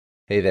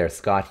Hey there,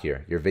 Scott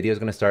here. Your video is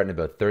going to start in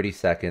about 30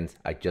 seconds.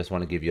 I just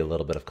want to give you a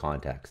little bit of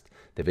context.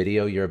 The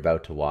video you're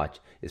about to watch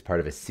is part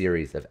of a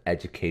series of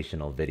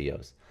educational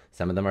videos.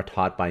 Some of them are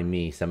taught by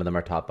me, some of them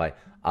are taught by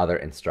other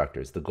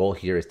instructors. The goal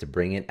here is to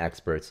bring in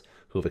experts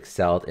who have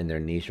excelled in their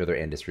niche or their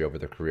industry over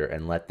their career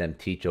and let them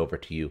teach over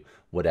to you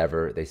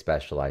whatever they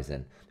specialize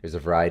in. There's a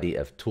variety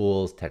of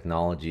tools,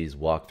 technologies,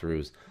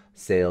 walkthroughs,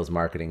 sales,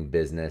 marketing,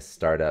 business,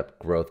 startup,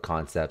 growth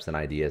concepts, and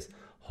ideas.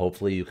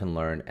 Hopefully you can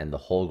learn, and the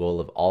whole goal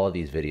of all of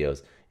these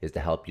videos is to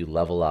help you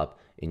level up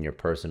in your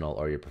personal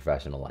or your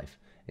professional life.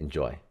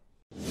 Enjoy.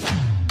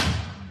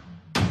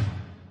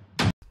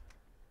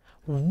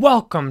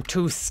 Welcome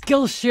to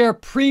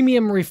Skillshare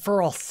Premium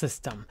Referral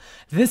System.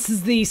 This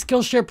is the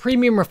Skillshare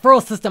Premium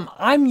Referral System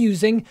I'm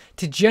using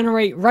to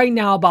generate right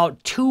now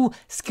about 2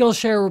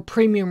 Skillshare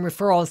Premium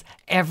referrals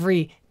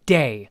every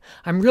day.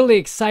 I'm really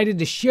excited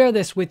to share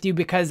this with you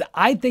because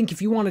I think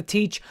if you want to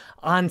teach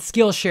on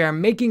Skillshare,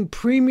 making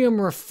premium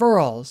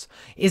referrals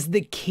is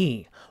the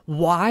key.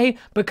 Why?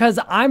 Because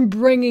I'm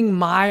bringing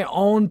my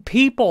own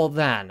people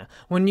then.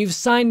 When you've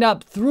signed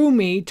up through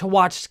me to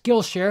watch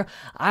Skillshare,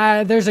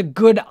 there's a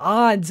good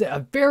odds,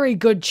 a very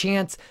good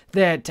chance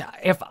that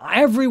if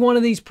every one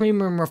of these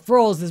premium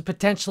referrals is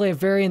potentially a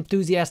very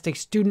enthusiastic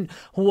student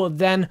who will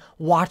then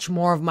watch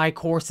more of my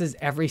courses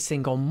every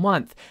single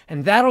month.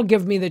 And that'll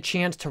give me the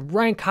chance to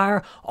rank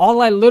higher.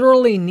 All I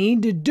literally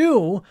need to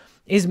do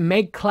is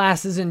make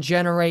classes and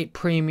generate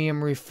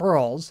premium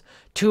referrals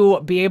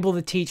to be able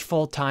to teach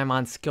full-time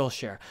on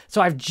Skillshare.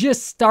 So I've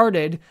just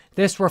started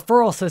this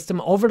referral system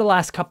over the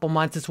last couple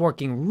months. It's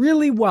working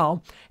really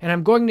well, and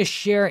I'm going to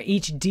share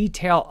each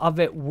detail of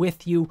it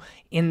with you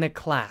in the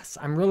class.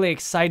 I'm really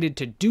excited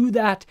to do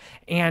that,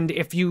 and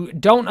if you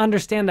don't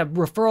understand the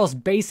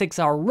referrals basics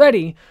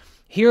already,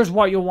 here's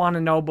what you'll want to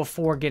know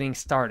before getting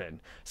started.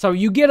 So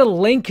you get a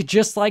link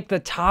just like the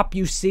top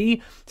you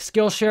see,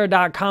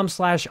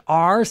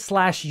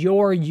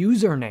 skillshare.com/r/your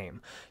username.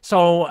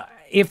 So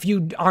if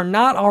you are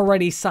not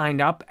already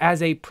signed up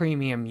as a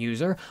premium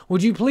user,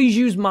 would you please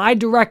use my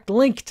direct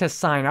link to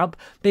sign up,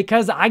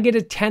 because I get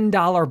a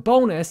 $10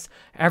 bonus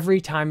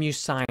every time you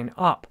sign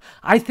up.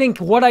 I think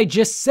what I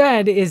just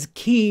said is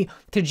key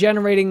to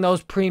generating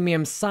those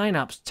premium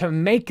signups, to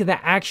make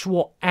the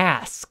actual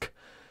ask.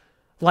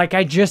 Like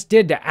I just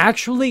did, to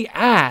actually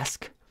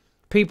ask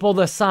people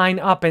to sign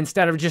up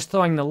instead of just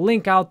throwing the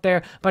link out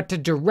there, but to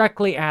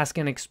directly ask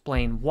and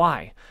explain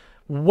why.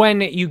 When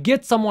you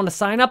get someone to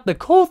sign up, the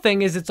cool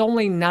thing is it's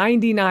only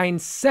 99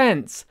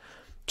 cents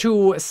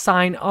to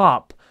sign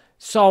up.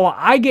 So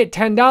I get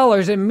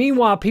 $10, and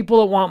meanwhile,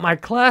 people that want my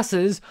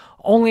classes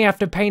only have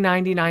to pay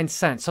 99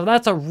 cents. So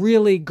that's a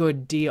really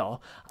good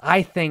deal,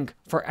 I think,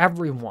 for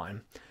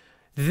everyone.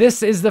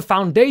 This is the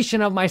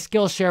foundation of my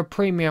Skillshare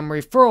Premium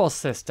referral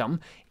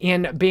system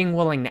in being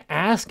willing to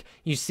ask.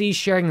 You see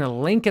sharing the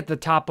link at the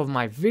top of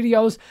my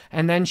videos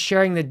and then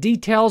sharing the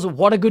details.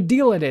 What a good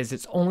deal it is.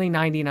 It's only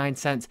 99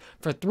 cents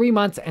for 3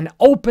 months, and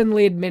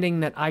openly admitting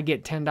that I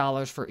get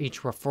 $10 for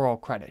each referral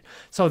credit.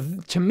 So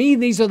to me,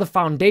 these are the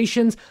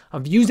foundations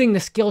of using the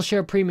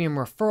Skillshare Premium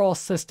referral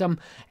system.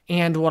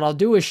 And what I'll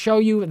do is show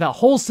you the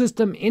whole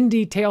system in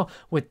detail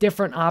with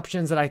different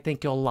options that I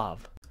think you'll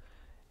love.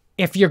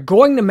 If you're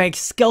going to make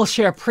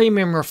Skillshare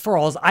Premium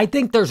referrals, I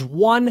think there's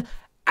one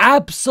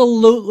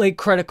absolutely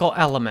critical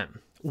element.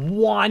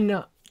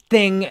 One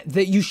thing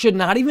that you should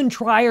not even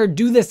try or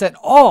do this at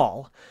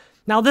all.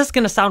 Now, this is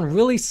going to sound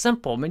really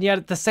simple, but yet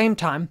at the same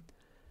time,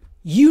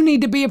 you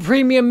need to be a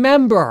premium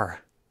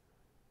member.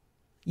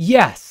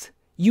 Yes,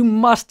 you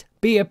must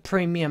be a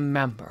premium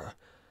member.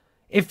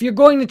 If you're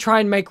going to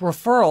try and make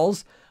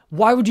referrals,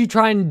 why would you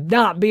try and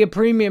not be a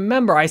premium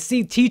member? I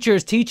see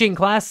teachers teaching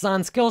classes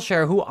on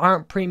Skillshare who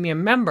aren't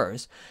premium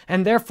members,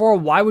 and therefore,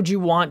 why would you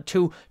want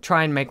to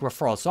try and make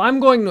referrals? So I'm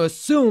going to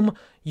assume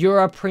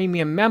you're a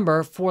premium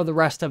member for the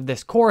rest of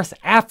this course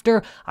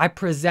after I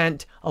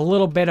present a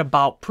little bit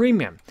about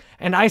premium.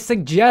 And I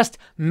suggest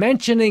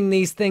mentioning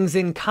these things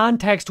in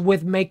context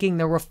with making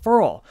the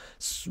referral.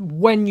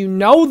 When you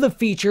know the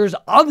features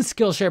of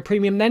Skillshare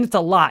Premium, then it's a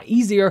lot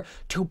easier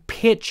to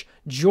pitch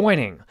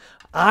joining.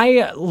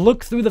 I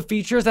look through the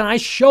features and I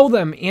show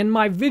them in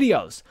my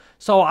videos.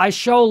 So I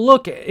show,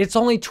 look, it's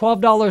only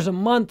 $12 a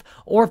month,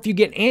 or if you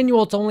get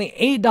annual, it's only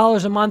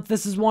 $8 a month.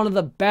 This is one of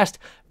the best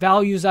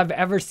values I've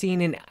ever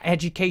seen in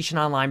education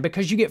online,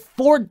 because you get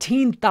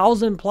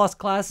 14,000 plus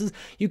classes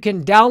you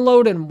can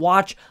download and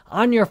watch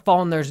on your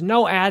phone. There's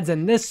no ads,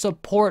 and this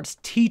supports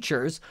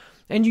teachers.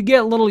 And you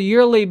get little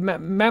yearly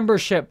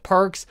membership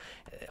perks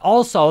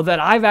also that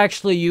I've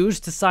actually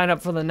used to sign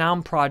up for the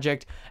Noun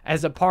Project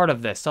as a part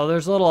of this. So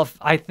there's little,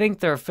 I think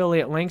they're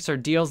affiliate links or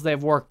deals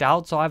they've worked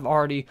out, so I've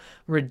already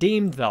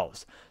redeemed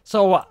those.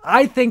 So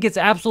I think it's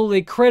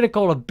absolutely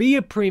critical to be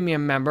a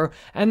premium member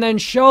and then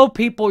show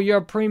people you're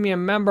a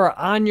premium member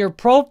on your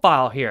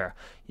profile here.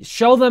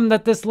 Show them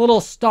that this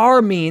little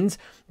star means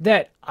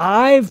that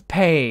I've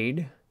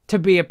paid to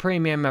be a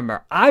premium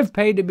member. I've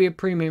paid to be a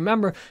premium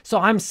member, so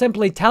I'm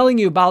simply telling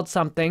you about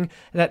something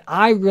that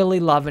I really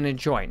love and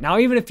enjoy. Now,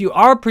 even if you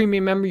are a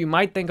premium member, you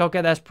might think,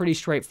 okay, that's pretty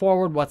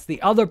straightforward. What's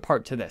the other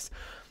part to this?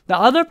 The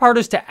other part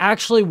is to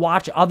actually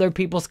watch other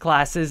people's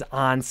classes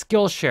on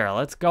Skillshare.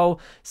 Let's go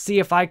see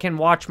if I can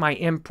watch my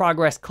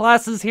in-progress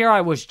classes here.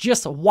 I was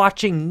just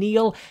watching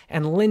Neil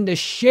and Linda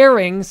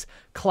Sharing's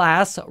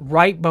class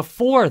right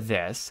before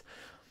this.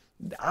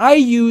 I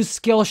use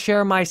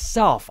Skillshare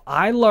myself.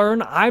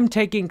 I'm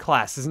taking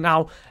classes.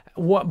 Now,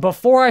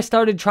 before I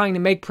started trying to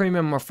make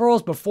premium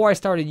referrals, before I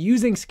started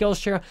using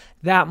Skillshare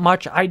that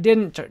much,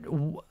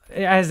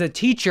 as a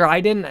teacher,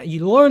 I didn't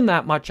learn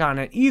that much on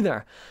it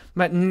either.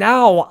 But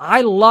now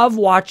I love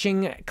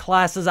watching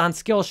classes on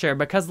Skillshare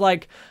because,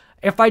 like,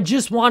 if I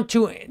just want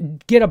to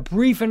get a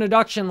brief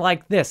introduction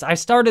like this, I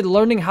started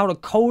learning how to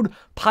code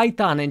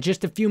Python in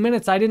just a few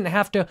minutes. I didn't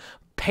have to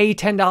pay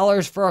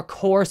 $10 for a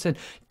course and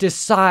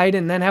decide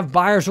and then have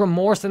buyer's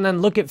remorse and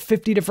then look at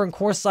 50 different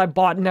courses I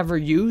bought and never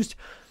used.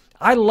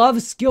 I love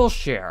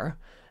Skillshare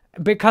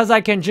because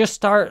I can just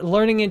start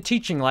learning and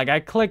teaching. Like, I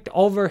clicked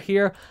over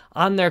here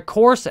on their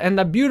course, and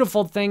the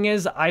beautiful thing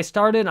is I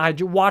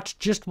watched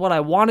just what I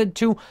wanted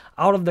to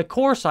out of the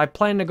course. I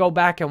plan to go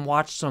back and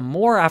watch some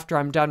more after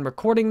I'm done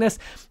recording this,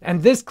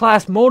 and this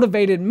class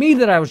motivated me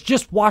that I was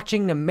just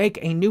watching to make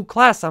a new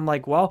class. I'm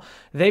like, well,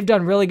 they've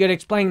done really good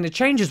explaining the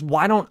changes.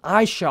 Why don't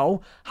I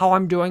show how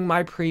I'm doing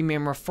my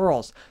premium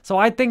referrals? So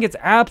I think it's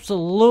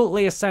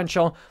absolutely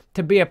essential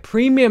to be a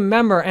premium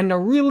member and to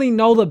really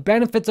know the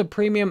benefits of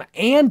premium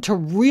and to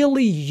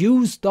really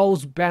use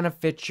those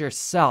benefits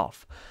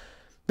yourself.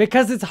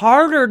 Because it's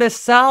harder to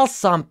sell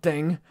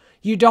something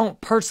you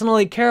don't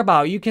personally care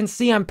about. You can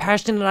see I'm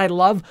passionate. I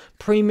love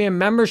premium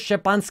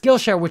membership on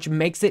Skillshare, which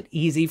makes it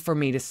easy for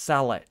me to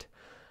sell it.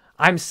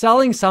 I'm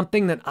selling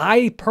something that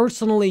I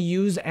personally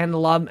use and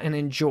love and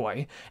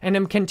enjoy, and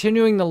I'm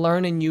continuing to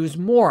learn and use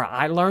more.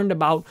 I learned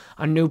about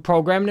a new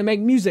program to make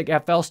music,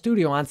 FL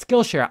Studio, on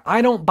Skillshare.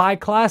 I don't buy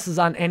classes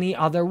on any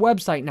other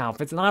website now. If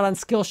it's not on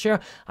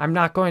Skillshare, I'm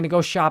not going to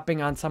go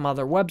shopping on some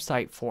other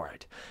website for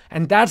it.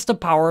 And that's the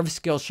power of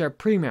Skillshare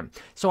Premium.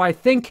 So I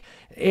think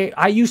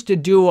I used to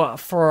do,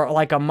 for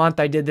like a month,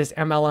 I did this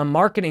MLM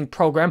marketing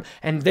program,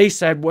 and they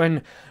said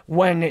when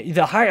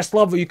the highest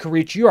level you can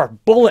reach, you are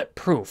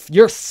bulletproof.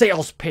 Your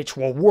sales pitch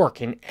will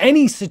work in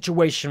any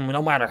situation,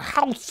 no matter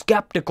how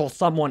skeptical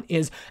someone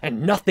is,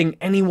 and nothing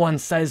anyone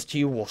says to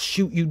you will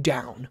shoot you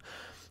down.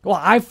 Well,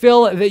 I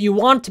feel that you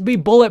want to be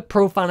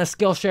bulletproof on a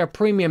Skillshare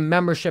Premium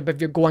membership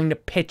if you're going to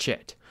pitch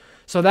it.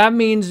 So that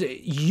means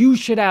you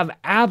should have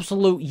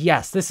absolute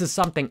yes. This is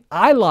something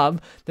I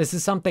love. This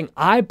is something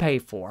I pay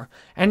for.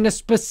 And to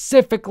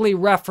specifically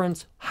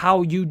reference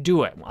how you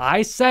do it.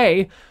 I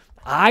say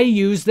I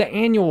use the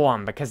annual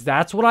one because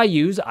that's what I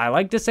use. I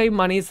like to save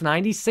money. It's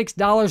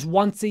 $96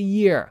 once a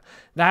year.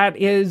 That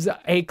is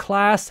a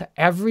class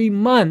every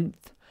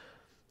month.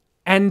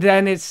 And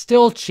then it's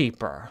still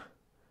cheaper.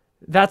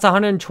 That's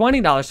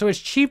 $120, so it's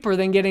cheaper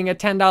than getting a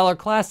 $10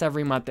 class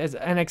every month. It's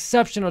an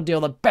exceptional deal,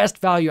 the best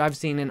value I've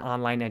seen in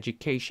online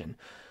education.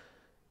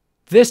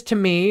 This, to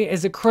me,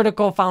 is a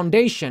critical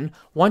foundation.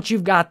 Once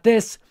you've got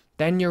this,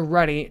 then you're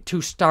ready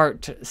to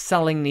start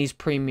selling these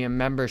premium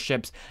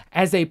memberships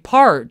as a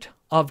part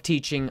of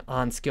teaching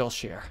on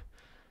Skillshare.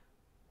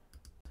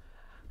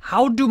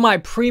 How do my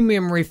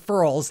premium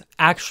referrals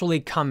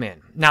actually come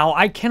in? Now,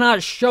 I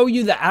cannot show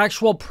you the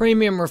actual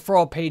premium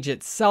referral page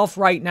itself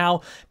right now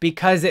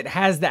because it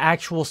has the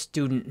actual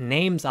student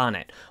names on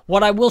it.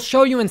 What I will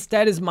show you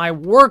instead is my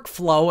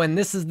workflow, and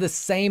this is the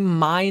same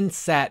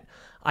mindset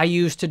I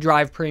use to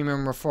drive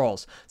premium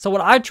referrals. So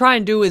what I try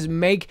and do is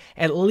make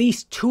at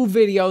least 2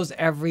 videos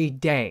every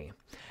day.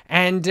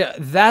 And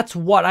that's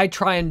what I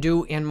try and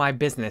do in my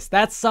business.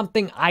 That's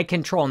something I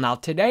control. Now,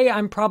 today,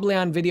 I'm probably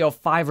on video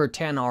 5 or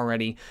 10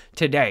 already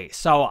today.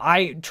 So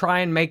I try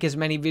and make as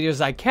many videos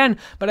as I can,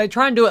 but I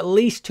try and do at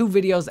least 2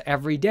 videos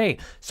every day.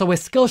 So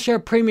with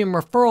Skillshare Premium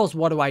Referrals,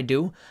 what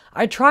do?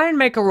 I try and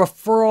make a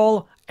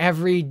referral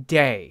every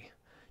day.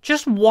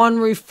 Just one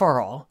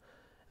referral.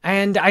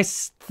 And I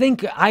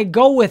think I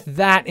go with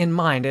that in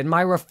mind. And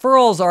my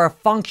referrals are a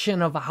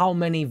function of how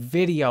many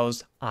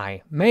videos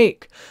I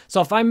make. So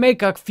if I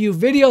make a few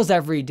videos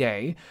every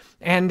day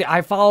and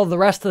I follow the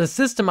rest of the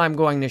system I'm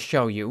going to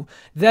show you,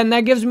 then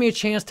that gives me a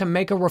chance to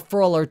make a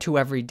referral or 2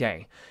 every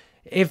day.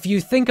 If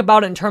you think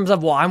about it in terms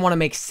of, well, I want to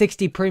make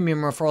 60 premium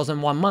referrals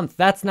in 1 month,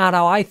 that's not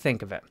how I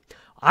think of it.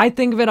 I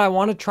think of it, I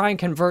want to try and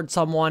convert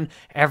someone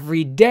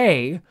every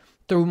day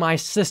through my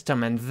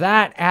system, and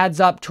that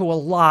adds up to a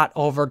lot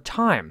over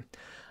time.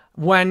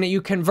 When you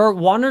convert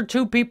 1 or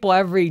 2 people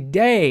every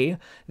day,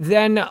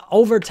 then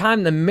over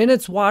time, the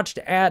minutes watched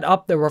add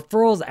up, the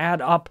referrals add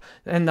up,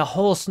 and the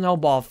whole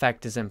snowball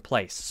effect is in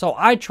place. So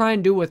I try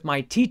and do with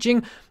my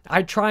teaching,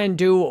 I try and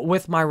do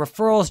with my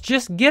referrals,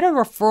 just get a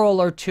referral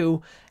or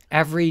 2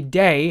 every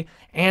day.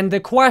 And the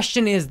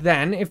question is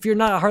then, if you're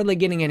not hardly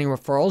getting any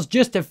referrals,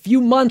 just a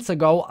few months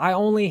ago, I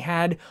only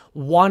had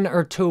 1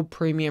 or 2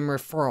 premium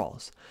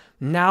referrals.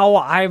 Now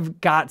I've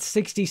got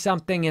 60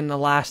 something in the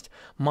last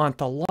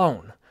month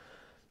alone.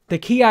 The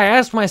key I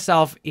ask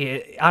myself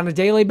on a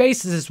daily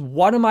basis is,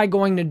 what am I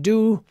going to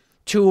do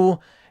to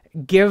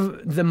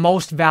give the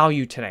most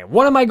value today?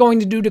 What am I going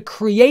to do to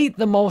create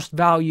the most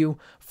value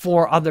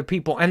for other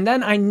people? And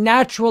then I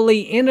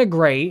naturally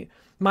integrate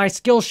my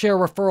Skillshare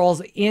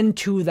referrals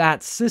into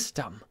that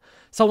system.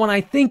 So when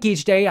I think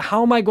each day,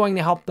 how am I going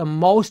to help the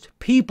most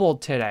people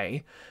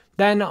today?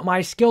 Then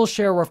my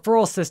Skillshare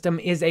referral system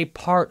is a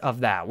part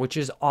of that, which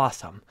is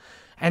awesome.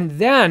 And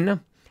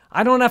then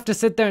I don't have to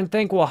sit there and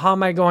think, well, how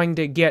am I going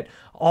to get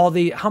how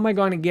am I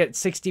going to get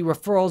 60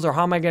 referrals, or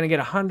how am I going to get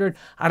 100?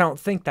 I don't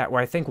think that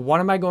way. I think, what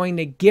am I going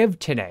to give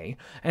today?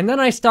 And then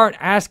I start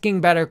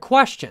asking better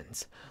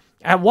questions.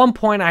 At one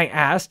point I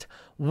asked,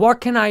 what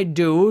can I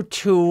do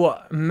to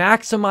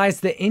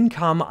maximize the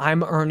income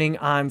I'm earning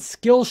on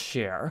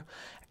Skillshare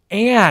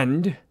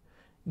and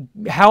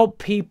help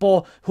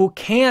people who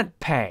can't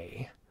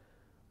pay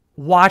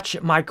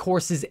watch my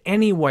courses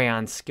anyway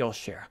on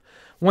Skillshare?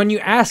 When you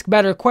ask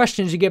better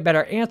questions, you get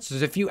better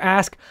answers. If you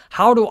ask,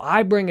 how do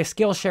I bring a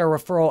Skillshare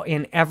referral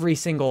in every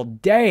single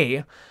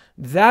day?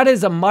 That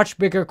is a much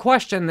bigger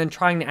question than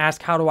trying to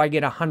ask, how do I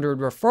get 100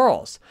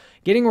 referrals?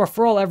 Getting a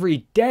referral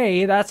every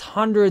day, that's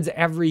hundreds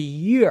every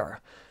year.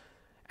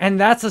 And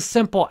that's a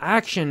simple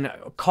action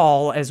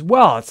call as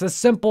well. It's a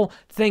simple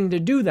thing to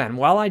do then.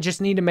 Well, I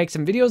just need to make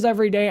some videos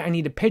every day. I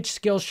need to pitch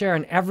Skillshare,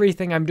 and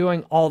everything I'm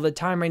doing all the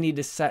time, I need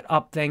to set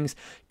up things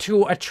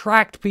to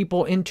attract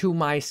people into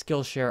my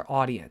Skillshare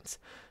audience.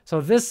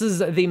 So this is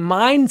the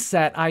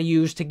mindset I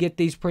use to get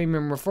these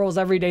premium referrals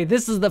every day.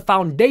 This is the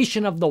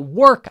foundation of the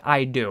work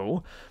I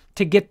do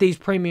to get these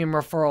premium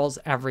referrals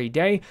every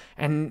day.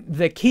 And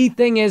the key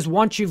thing is,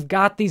 once you've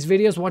got these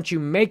videos, once you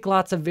make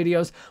lots of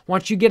videos,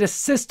 once you get a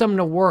system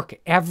to work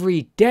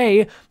every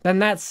day, then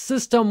that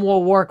system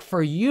will work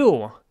for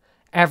you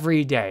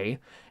every day.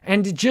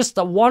 And just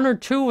the 1 or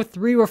 2 or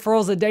 3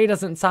 referrals a day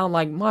doesn't sound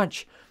like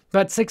much,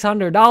 but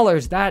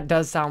 $600, that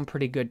does sound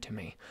pretty good to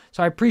me.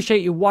 So I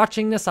appreciate you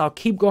watching this. I'll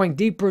keep going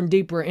deeper and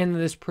deeper into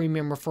this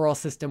premium referral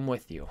system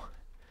with you.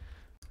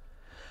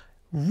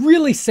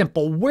 Really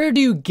simple. Where do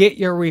you get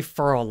your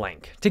referral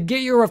link? To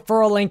get your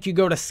referral link, you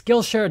go to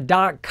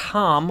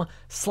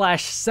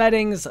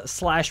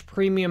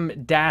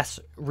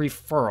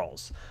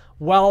Skillshare.com/settings/premium-referrals.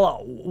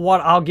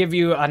 Well, I'll give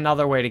you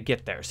another way to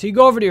get there. So you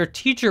go over to your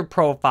teacher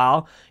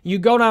profile, you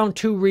go down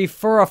to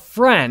refer a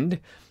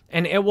friend,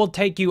 and it will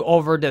take you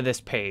over to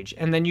this page.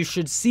 And then you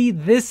should see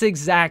this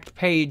exact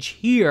page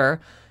here.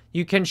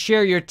 You can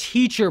share your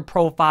teacher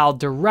profile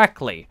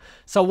directly.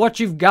 So what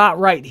you've got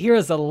right here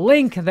is a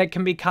link that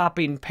can be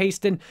copied and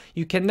pasted.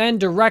 You can then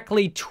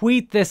directly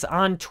tweet this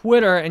on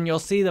Twitter, and you'll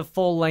see the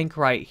full link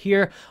right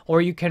here,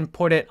 or you can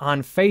put it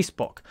on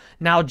Facebook.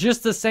 Now,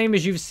 just the same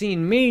as you've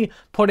seen me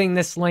putting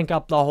this link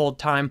up the whole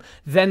time,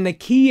 then the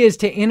key is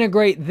to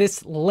integrate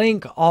this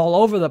link all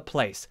over the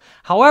place.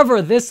 However,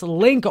 this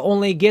link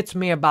only gets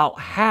me about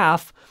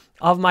half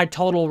of my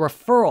total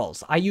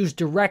referrals. I use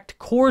direct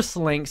course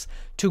links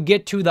to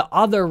get to the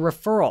other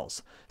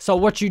referrals. So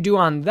what you do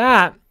on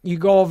that, you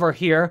go over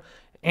here,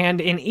 and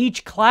in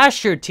each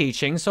class you're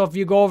teaching, so if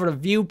you go over to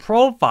view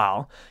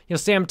profile, you'll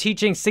see I'm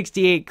teaching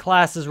 68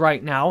 classes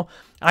right now.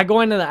 I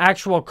go into the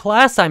actual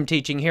class I'm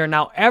teaching here.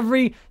 Now,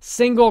 every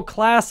single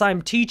class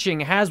I'm teaching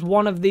has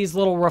one of these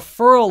little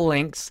referral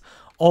links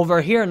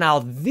over here. Now,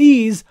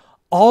 these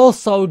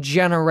also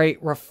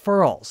generate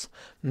referrals.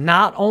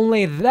 Not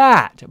only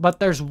that, but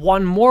there's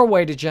one more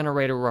way to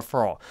generate a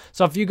referral.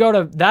 So if you go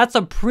to, that's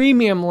a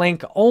premium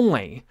link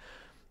only.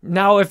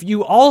 Now, if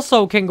you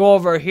also can go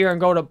over here and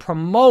go to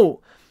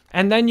promote,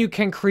 and then you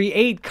can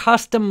create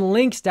custom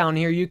links down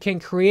here. You can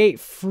create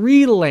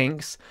free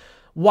links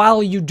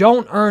while you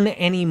don't earn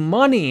any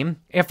money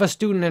if a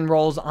student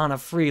enrolls on a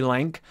free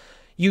link.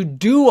 You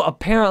do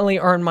apparently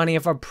earn money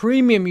if a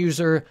premium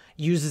user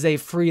uses a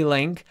free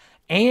link.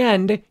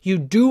 And you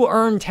do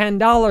earn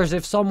 $10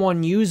 if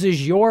someone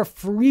uses your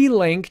free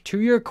link to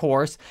your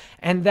course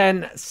and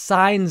then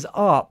signs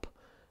up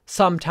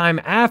sometime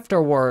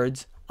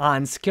afterwards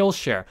on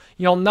Skillshare.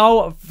 You'll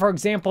know, for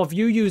example, if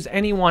you use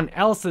anyone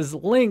else's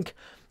link,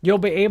 you'll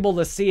be able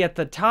to see at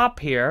the top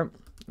here.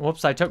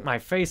 Whoops, I took my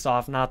face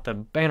off, not the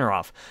banner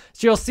off.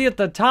 So you'll see at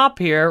the top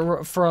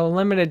here, for a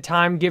limited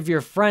time, give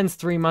your friends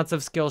 3 months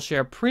of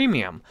Skillshare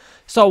Premium.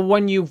 So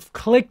when you've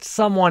clicked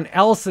someone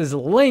else's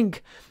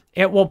link,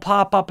 it will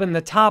pop up in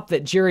the top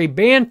that Jerry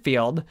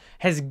Banfield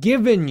has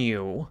given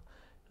you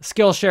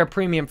Skillshare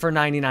Premium for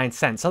 99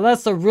 cents. So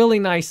that's a really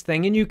nice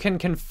thing, and you can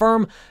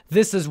confirm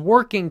this is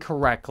working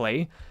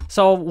correctly.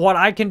 So what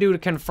I can do to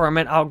confirm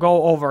it, I'll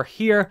go over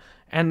here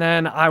and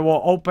then I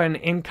will open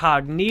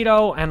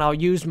incognito and I'll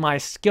use my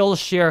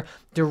Skillshare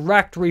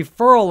direct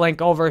referral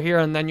link over here,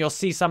 and then you'll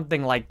see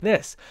something like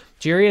this.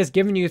 Jerry has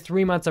given you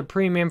 3 months of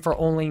premium for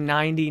only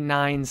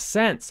 99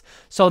 cents.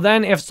 So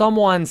then if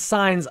someone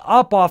signs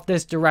up off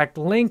this direct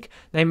link,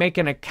 they make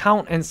an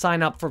account and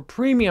sign up for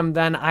premium,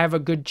 then I have a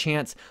good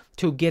chance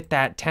to get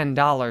that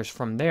 $10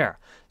 from there.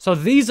 So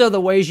these are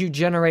the ways you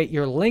generate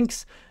your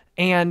links,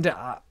 and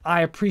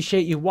I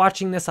appreciate you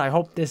watching this. I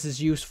hope this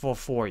is useful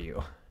for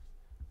you.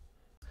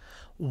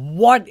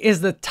 What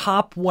is the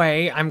top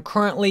way I'm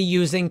currently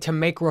using to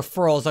make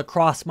referrals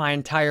across my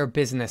entire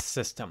business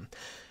system?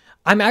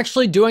 I'm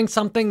actually doing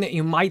something that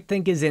you might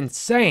think is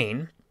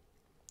insane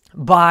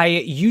by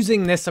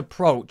using this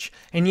approach,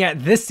 and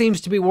yet this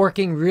seems to be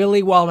working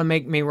really well to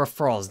make me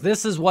referrals.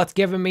 This is what's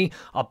given me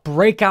a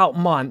breakout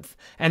month,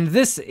 and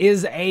this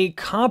is a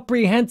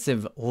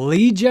comprehensive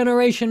lead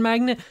generation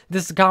magnet.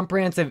 This is a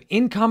comprehensive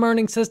income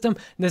earning system.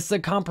 This is a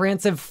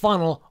comprehensive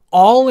funnel,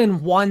 all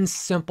in one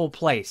simple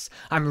place.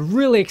 I'm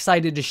really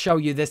excited to show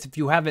you this if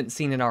you haven't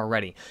seen it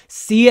already.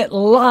 See it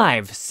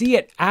live. See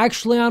it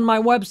actually on my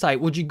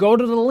website. Would you go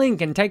to the link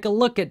and take a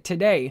look at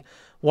today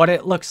what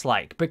it looks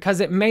like? Because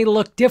it may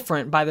look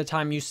different by the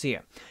time you see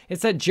it.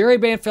 It's at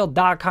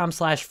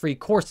jerrybanfield.com/free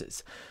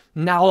courses.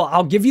 Now,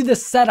 I'll give you the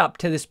setup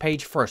to this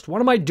page first.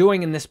 What am I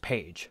doing in this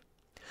page?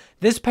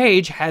 This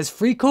page has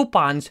free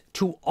coupons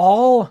to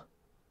all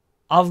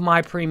of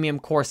my premium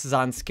courses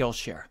on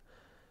Skillshare.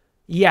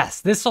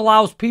 Yes, this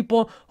allows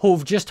people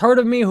who've just heard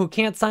of me, who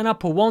can't sign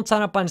up, who won't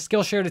sign up on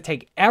Skillshare, to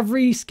take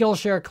every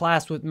Skillshare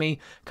class with me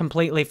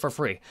completely for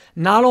free.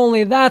 Not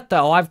only that,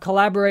 though, I've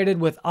collaborated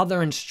with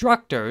other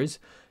instructors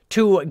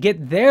to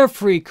get their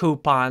free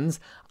coupons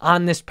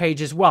on this page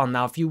as well.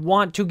 Now, if you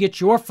want to get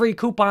your free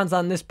coupons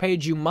on this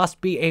page, you must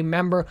be a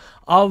member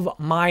of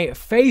my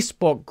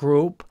Facebook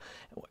group,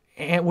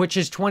 which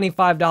is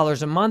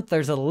 $25 a month.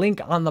 There's a link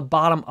on the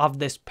bottom of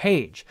this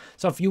page.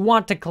 So if you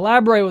want to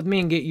collaborate with me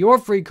and get your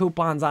free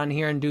coupons on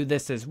here and do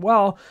this as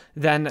well,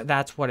 then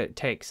that's what it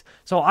takes.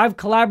 So I've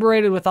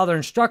collaborated with other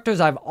instructors.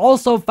 I've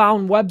also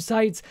found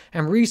websites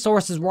and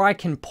resources where I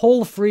can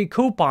pull free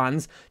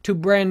coupons to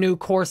brand new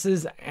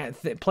courses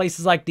at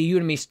places like the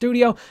Udemy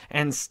Studio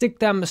and stick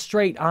them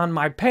straight on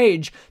my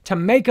page to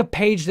make a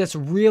page that's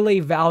really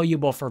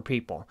valuable for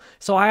people.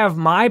 So I have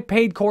my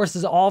paid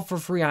courses all for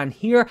free on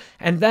here,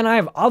 and then I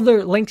have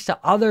other links to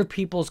other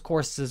people's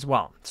courses as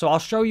well. So I'll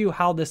show you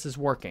how this is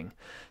working.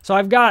 So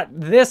I've got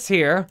this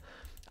here.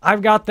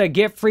 I've got the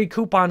get free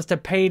coupons to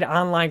paid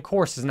online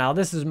courses. Now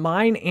this is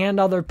mine and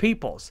other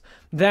people's.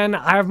 Then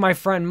I have my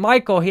friend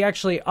Michael. He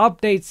actually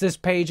updates this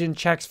page and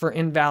checks for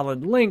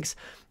invalid links.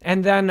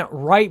 And then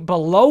right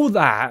below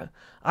that,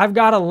 I've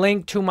got a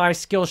link to my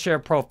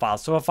Skillshare profile.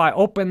 So if I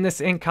open this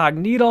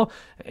incognito,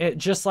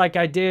 just like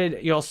I did,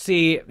 you'll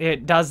see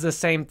it does the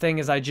same thing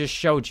as I just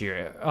showed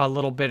you a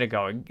little bit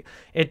ago.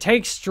 It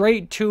takes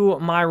straight to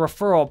my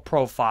referral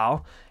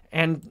profile.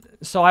 And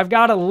so I've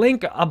got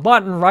a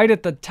button right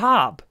at the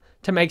top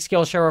to make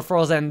Skillshare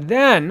referrals. And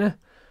then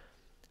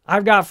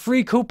I've got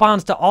free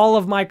coupons to all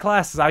of my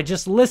classes. I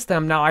just list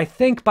them. Now, I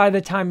think by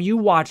the time you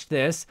watch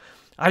this,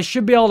 I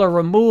should be able to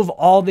remove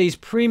all these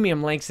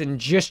premium links and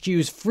just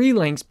use free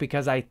links,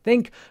 because I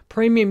think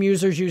premium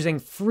users using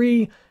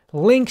free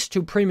links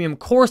to premium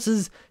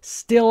courses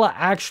still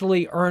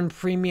actually earn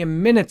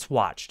premium minutes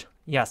watched.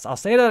 Yes, I'll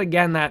say that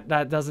again.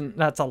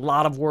 That's a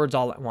lot of words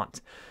all at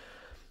once.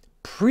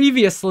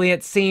 Previously,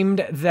 it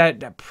seemed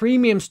that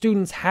premium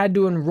students had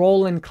to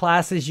enroll in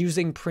classes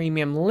using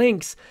premium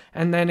links,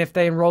 and then if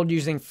they enrolled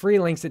using free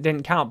links, it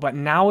didn't count. But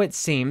now it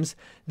seems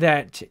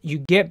that you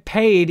get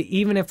paid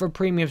even if a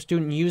premium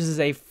student uses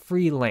a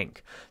free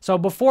link. So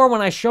before,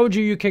 when I showed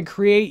you, you can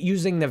create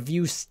using the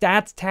View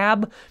Stats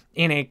tab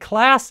in a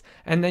class,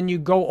 and then you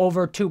go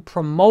over to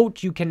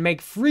Promote. You can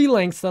make free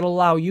links that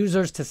allow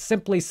users to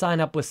simply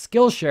sign up with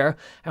Skillshare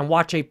and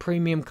watch a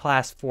premium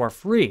class for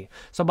free.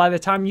 So by the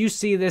time you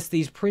see this,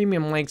 these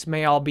premium links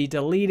may all be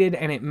deleted,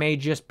 and it may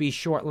just be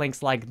short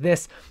links like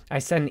this. I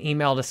send an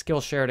email to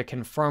Skillshare to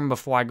confirm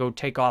before I go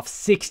take off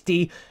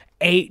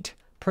 68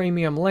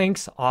 premium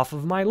links off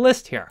of my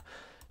list here.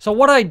 So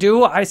what I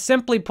do, I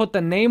simply put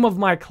the name of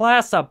my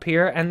class up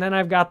here, and then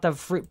I've got the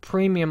free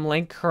premium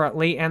link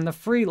currently and the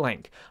free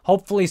link.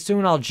 Hopefully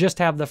soon I'll just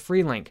have the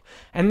free link.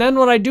 And then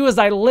what I do is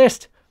I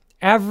list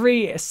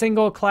every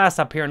single class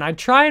up here, and I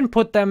try and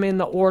put them in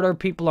the order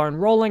people are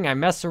enrolling. I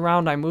mess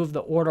around, I move the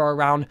order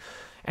around.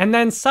 And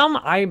then some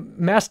I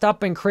messed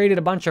up and created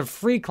a bunch of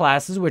free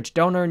classes which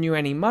don't earn you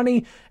any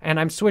money, and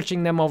I'm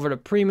switching them over to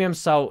premium.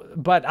 So,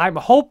 but I'm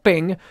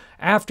hoping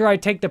after I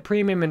take the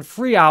premium and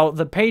free out,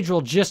 the page will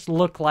just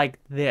look like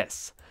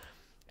this.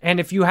 And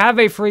if you have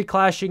a free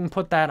class, you can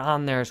put that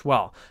on there as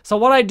well. So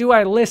what I do,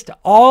 I list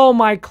all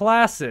my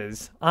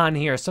classes on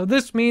here. So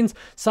this means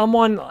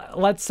someone,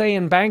 let's say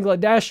in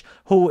Bangladesh,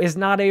 who is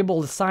not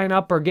able to sign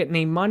up or get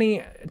any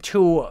money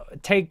to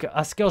take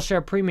a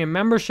Skillshare Premium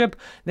membership,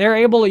 they're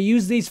able to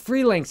use these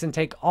free links and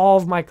take all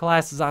of my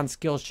classes on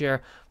Skillshare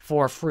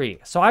for free.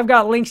 So I've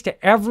got links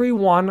to every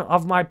one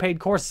of my paid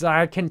courses.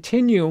 I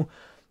continue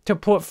to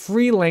put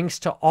free links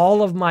to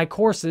all of my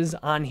courses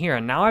on here.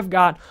 And now I've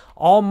got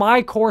all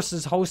my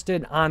courses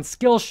hosted on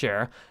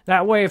Skillshare.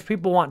 That way, if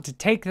people want to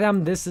take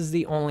them, this is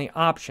the only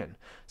option.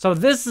 So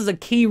this is a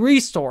key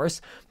resource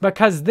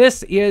because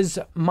this is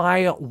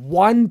my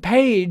one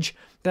page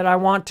that I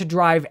want to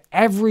drive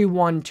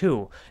everyone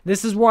to.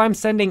 This is where I'm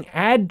sending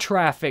ad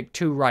traffic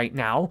to right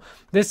now.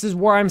 This is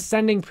where I'm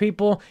sending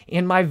people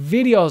in my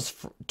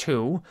videos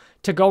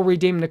to go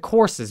redeem the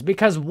courses.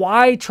 Because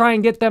why try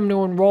and get them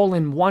to enroll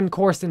in one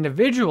course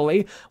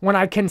individually when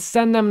I can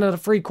send them to the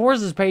free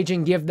courses page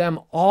and give them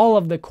all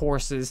of the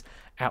courses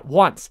at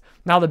once?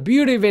 Now, the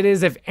beauty of it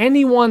is if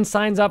anyone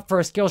signs up for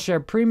a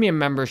Skillshare Premium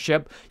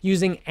membership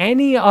using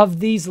any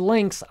of these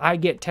links, I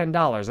get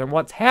 $10. And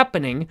what's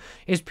happening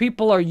is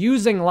people are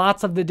using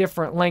lots of the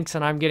different links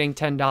and I'm getting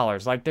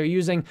 $10. Like they're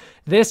using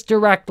this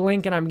direct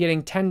link and I'm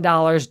getting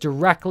 $10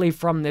 directly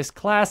from this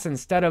class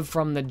instead of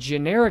from the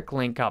generic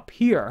link up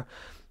here.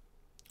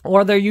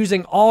 Or they're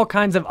using all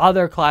kinds of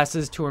other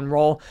classes to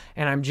enroll,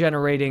 and I'm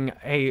generating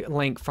a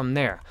link from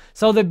there.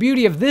 So the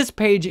beauty of this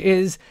page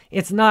is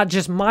it's not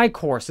just my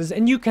courses,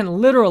 and you can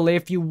literally,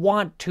 if you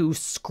want to,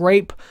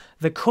 scrape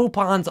the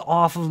coupons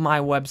off of my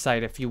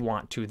website if you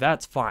want to.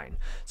 That's fine.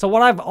 So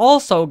what I've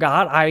also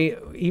got,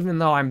 even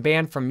though I'm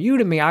banned from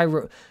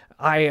Udemy,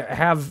 I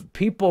have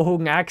people who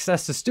can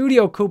access the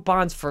studio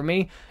coupons for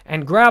me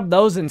and grab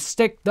those and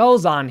stick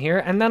those on here.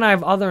 And then I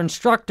have other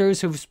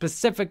instructors who've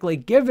specifically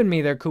given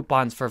me their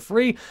coupons for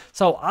free.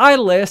 So I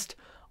list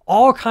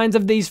all kinds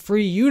of these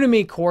free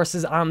Udemy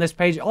courses on this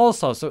page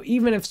also. So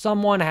even if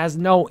someone has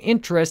no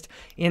interest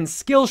in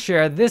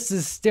Skillshare, this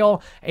is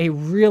still a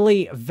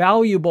really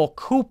valuable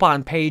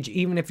coupon page,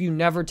 even if you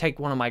never take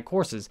one of my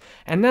courses.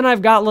 And then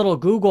I've got little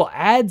Google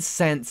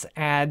AdSense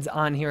ads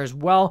on here as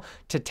well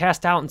to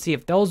test out and see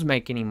if those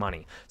make any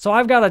money. So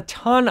I've got a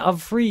ton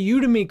of free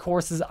Udemy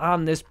courses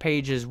on this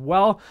page as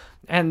well.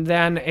 And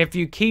then if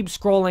you keep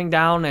scrolling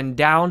down and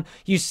down,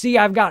 you see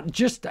I've got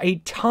just a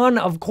ton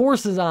of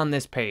courses on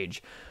this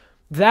page.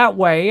 That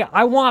way,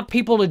 I want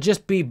people to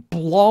just be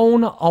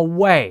blown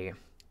away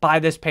by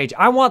this page.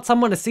 I want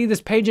someone to see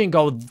this page and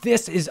go,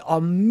 this is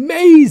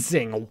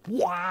amazing.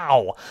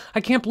 Wow.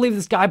 I can't believe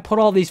this guy put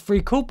all these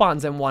free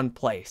coupons in one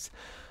place.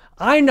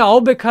 I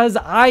know because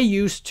I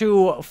used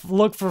to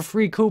look for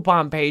free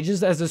coupon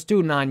pages as a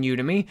student on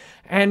Udemy,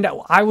 and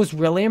I was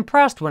really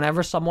impressed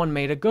whenever someone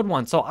made a good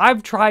one. So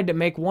I've tried to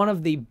make one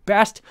of the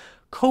best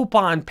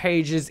coupon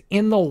pages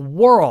in the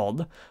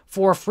world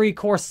for free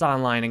courses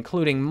online,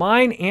 including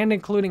mine and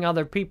including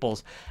other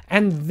people's.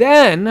 And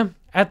then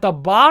at the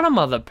bottom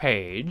of the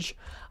page,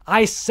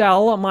 I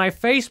sell my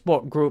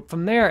Facebook group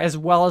from there as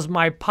well as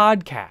my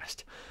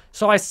podcast.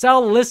 So I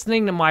sell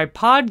listening to my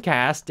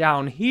podcast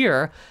down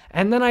here,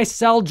 and then I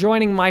sell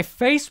joining my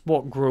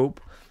Facebook group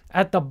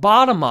at the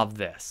bottom of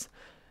this.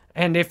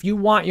 And if you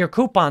want your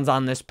coupons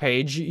on this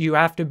page, you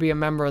have to be a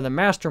member of the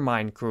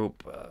mastermind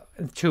group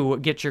to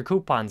get your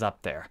coupons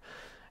up there.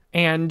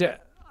 And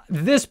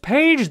this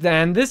page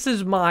then, this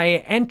is my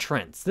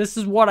entrance. This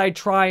is what I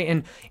try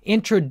and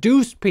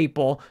introduce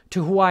people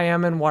to who I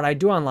am and what I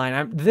do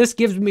online. This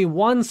gives me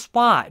one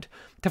spot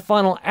to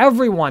funnel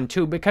everyone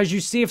to, because you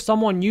see if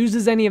someone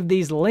uses any of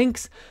these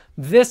links,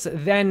 this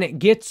then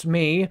gets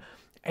me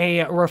a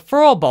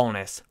referral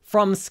bonus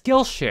from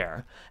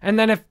Skillshare. And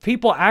then if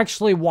people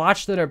actually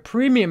watch that are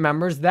premium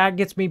members, that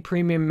gets me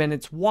premium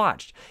minutes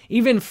watched.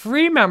 Even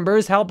free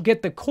members help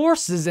get the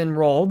courses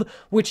enrolled,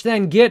 which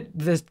then get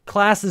the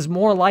classes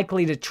more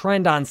likely to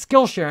trend on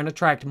Skillshare and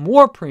attract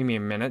more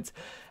premium minutes.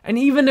 And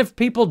even if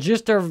people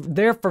just are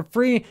there for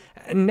free,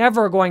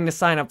 never going to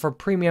sign up for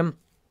premium,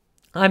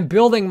 I'm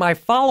building my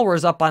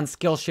followers up on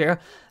Skillshare,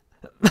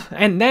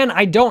 and then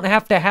I don't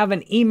have to have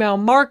an email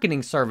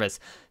marketing service.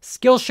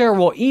 Skillshare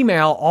will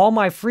email all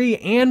my free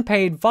and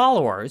paid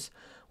followers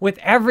with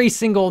every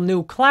single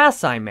new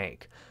class I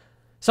make.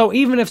 So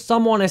even if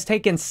someone has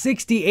taken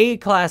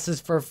 68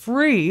 classes for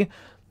free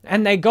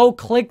and they go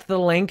click the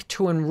link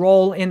to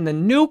enroll in the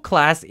new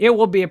class, it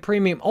will be a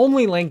premium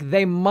only link.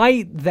 They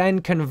might then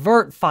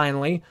convert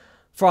finally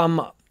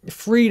from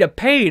free to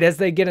paid as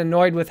they get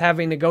annoyed with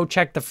having to go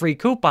check the free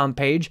coupon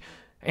page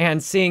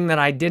and seeing that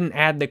I didn't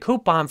add the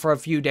coupon for a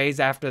few days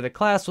after the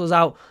class was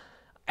out.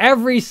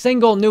 Every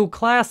single new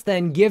class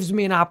then gives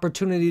me an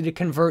opportunity to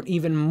convert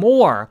even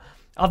more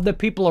of the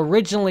people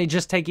originally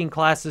just taking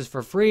classes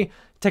for free,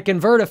 to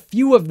convert a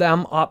few of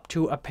them up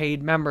to a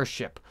paid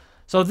membership.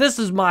 So this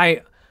is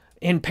my,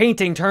 in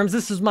painting terms,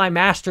 this is my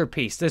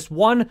masterpiece. This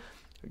one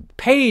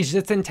page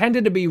that's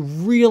intended to be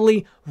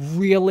really,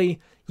 really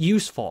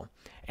useful.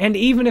 And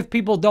even if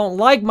people don't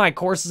like my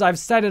courses, I've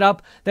set it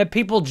up that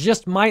people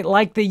just might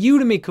like the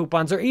Udemy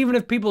coupons, or even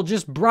if people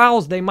just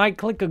browse, they might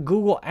click a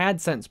Google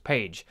AdSense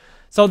page.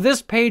 So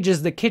this page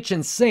is the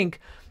kitchen sink,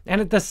 and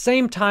at the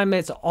same time,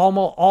 it's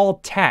almost all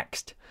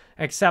text,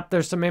 except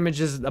there's some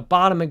images at the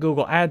bottom of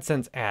Google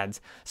AdSense ads.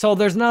 So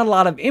there's not a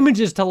lot of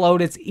images to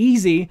load. It's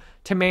easy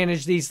to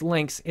manage these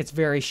links. It's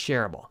very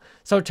shareable.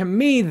 So to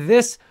me,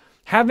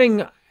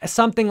 having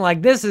something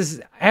like this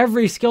is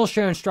every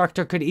Skillshare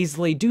instructor could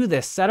easily do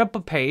this. Set up a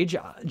page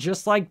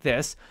just like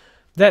this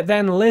that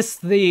then lists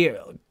the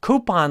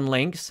coupon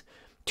links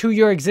to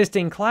your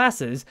existing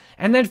classes.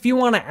 And then if you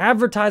want to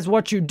advertise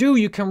what you do,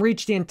 you can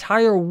reach the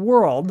entire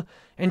world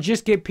and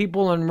just get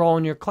people to enroll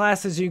in your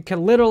classes. You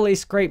can literally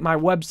scrape my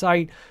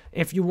website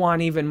if you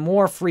want even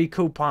more free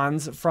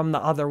coupons from the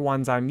other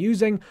ones I'm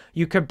using.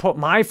 You could put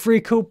my free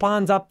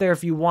coupons up there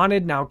if you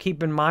wanted. Now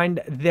keep in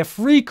mind, the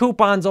free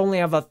coupons only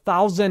have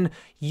 1,000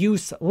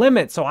 use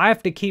limit, so I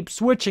have to keep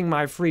switching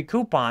my free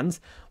coupons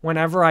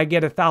whenever I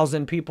get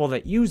 1,000 people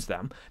that use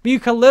them. But you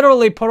can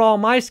literally put all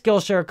my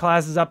Skillshare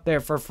classes up there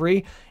for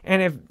free,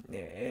 and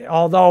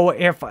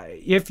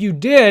if you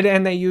did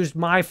and they used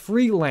my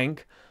free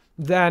link,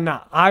 then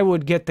I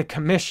would get the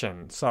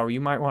commission. So you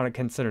might want to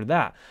consider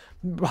that.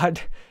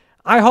 But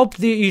I hope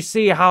that you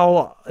see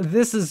how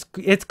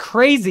it's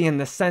crazy in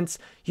the sense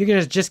you're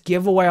going to just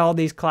give away all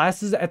these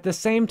classes. At the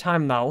same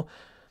time, though,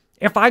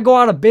 if I go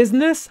out of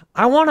business,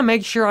 I want to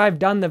make sure I've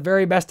done the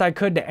very best I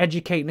could to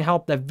educate and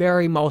help the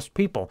very most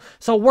people.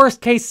 So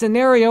worst case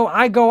scenario,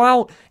 I go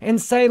out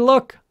and say,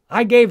 look,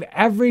 I gave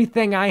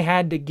everything I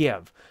had to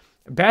give.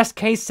 Best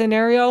case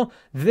scenario,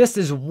 this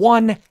is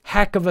one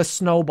heck of a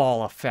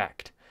snowball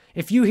effect.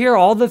 If you hear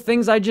all the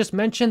things I just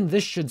mentioned,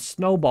 this should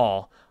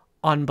snowball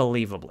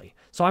unbelievably.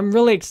 So I'm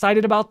really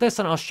excited about this,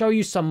 and I'll show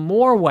you some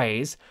more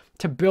ways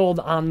to build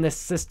on this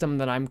system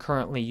that I'm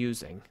currently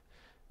using.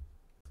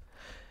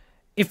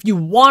 If you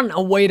want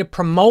a way to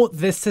promote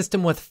this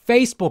system with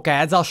Facebook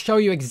ads, I'll show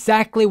you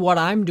exactly what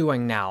I'm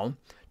doing now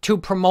to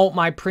promote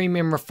my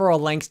premium referral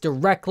links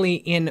directly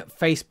in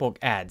Facebook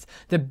ads.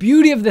 The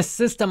beauty of the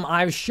system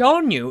I've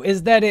shown you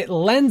is that it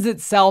lends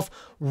itself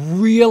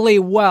really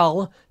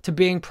well to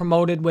being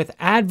promoted with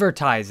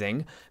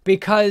advertising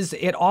because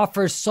it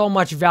offers so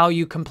much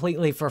value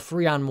completely for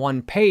free on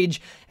one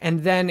page.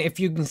 And then if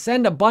you can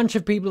send a bunch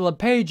of people to the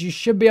page, you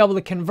should be able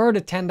to convert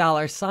a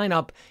 $10 sign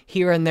up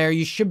here and there.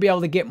 You should be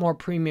able to get more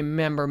premium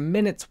member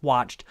minutes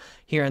watched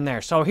here and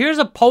there. So here's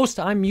a post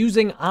I'm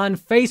using on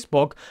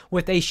Facebook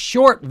with a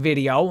short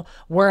video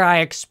where I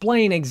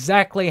explain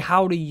exactly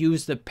how to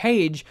use the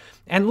page.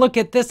 And look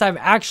at this, I've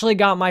actually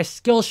got my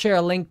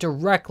Skillshare link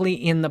directly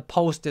in the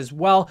post as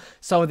well.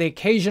 So the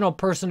occasional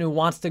person who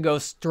wants to go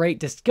straight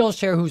to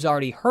Skillshare, who's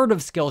already heard of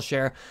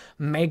Skillshare,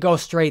 may go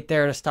straight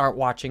there to start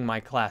watching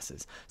my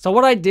classes. So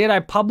what I did,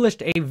 I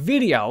published a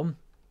video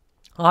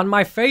on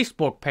my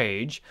Facebook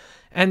page,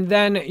 and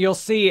then you'll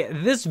see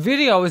this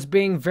video is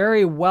being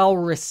very well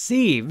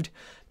received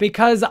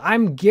because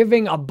I'm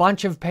giving a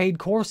bunch of paid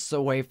courses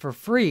away for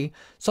free,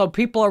 so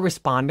people are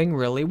responding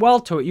really well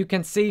to it. You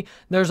can see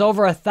there's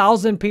over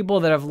 1,000 people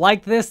that have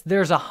liked this.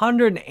 There's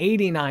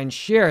 189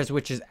 shares,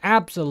 which is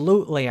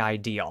absolutely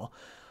ideal.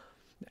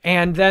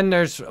 And then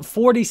there's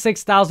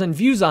 46,000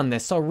 views on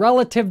this. So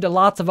relative to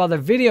lots of other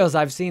videos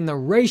I've seen, the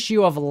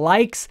ratio of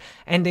likes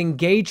and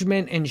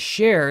engagement and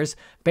shares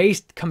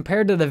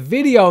compared to the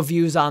video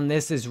views on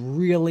this is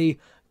really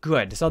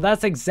good. So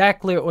that's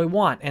exactly what we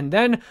want. And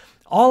then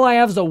all I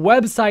have is a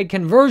website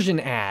conversion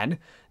ad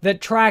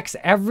that tracks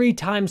every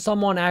time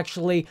someone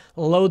actually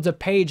loads a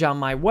page on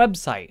my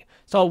website.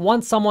 So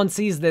once someone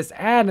sees this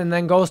ad and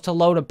then goes to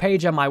load a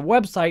page on my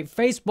website,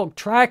 Facebook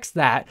tracks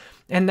that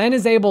and then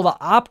is able to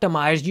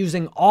optimize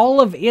using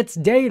all of its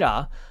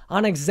data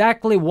on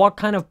exactly what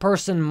kind of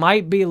person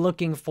might be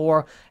looking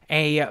for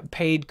a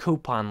paid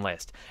coupon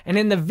list. And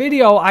in the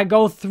video, I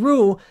go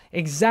through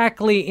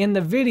exactly in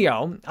the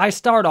video. I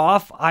start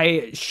off,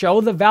 I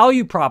show the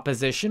value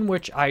proposition,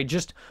 which I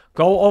just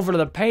go over to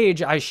the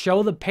page, I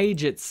show the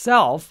page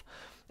itself,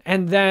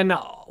 and then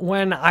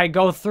when I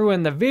go through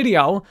in the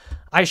video,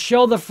 I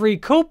show the free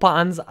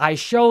coupons, I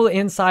show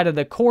inside of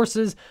the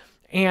courses,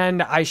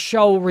 and I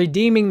show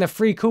redeeming the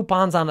free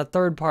coupons on a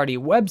third-party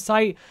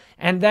website.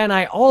 And then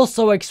I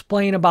also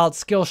explain about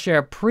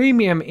Skillshare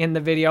Premium in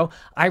the video.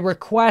 I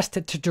request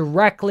to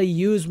directly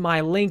use my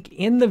link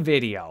in the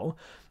video,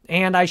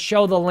 and I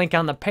show the link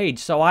on the page.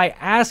 So I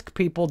ask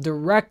people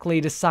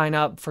directly to sign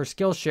up for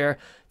Skillshare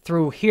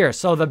through here.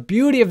 So the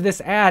beauty of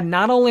this ad,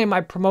 not only am I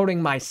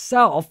promoting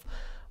myself,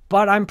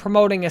 but I'm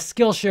promoting a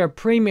Skillshare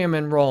Premium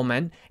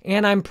enrollment,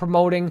 and I'm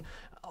promoting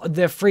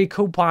the free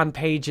coupon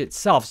page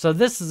itself. So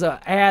this is an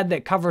ad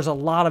that covers a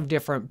lot of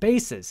different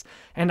bases.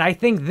 And I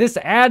think this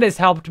ad has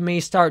helped me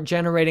start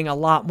generating a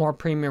lot more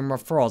premium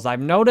referrals. I've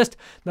noticed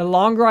the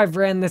longer I've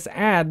ran this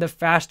ad, the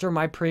faster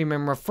my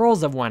premium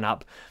referrals have went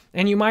up.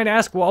 And you might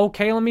ask, well,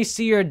 okay, let me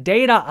see your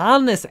data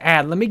on this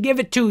ad. Let me give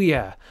it to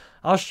you.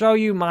 I'll show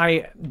you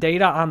my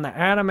data on the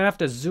ad. I'm gonna have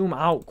to zoom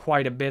out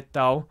quite a bit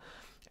though.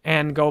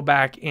 and go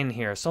back in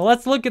here. So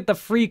let's look at the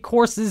free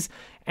courses.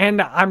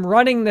 And I'm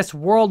running this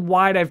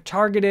worldwide. I've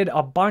targeted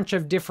a bunch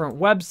of different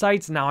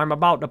websites. Now I'm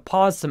about to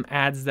pause some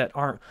ads that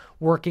aren't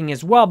working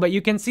as well. But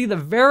you can see the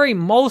very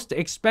most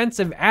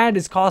expensive ad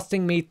is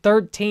costing me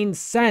 13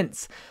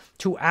 cents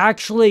to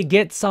actually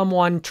get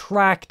someone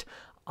tracked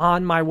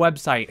on my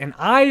website. And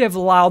I have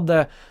allowed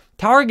the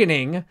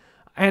targeting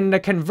and the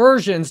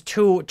conversions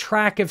to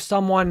track if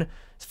someone,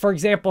 for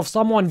example, if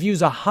someone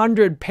views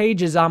 100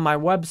 pages on my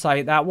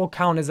website, that will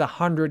count as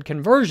 100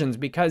 conversions,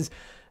 because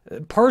a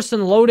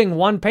person loading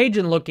one page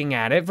and looking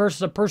at it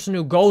versus a person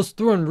who goes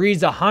through and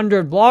reads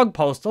 100 blog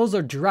posts, those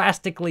are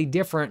drastically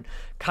different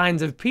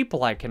kinds of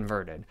people I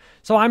converted.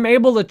 So I'm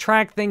able to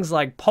track things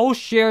like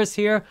post shares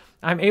here.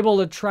 I'm able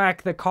to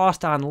track the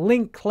cost on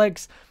link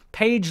clicks,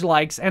 page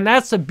likes, and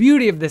that's the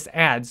beauty of this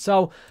ad.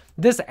 So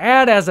this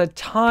ad has a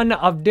ton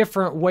of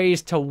different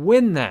ways to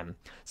win them.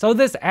 So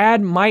this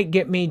ad might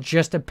get me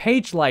just a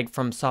page like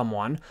from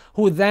someone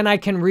who then I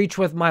can reach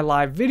with my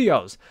live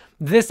videos.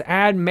 This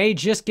ad may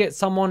just get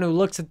someone who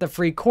looks at the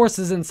free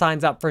courses and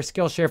signs up for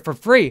Skillshare for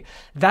free.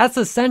 That's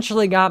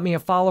essentially got me a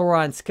follower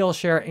on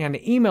Skillshare and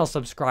an email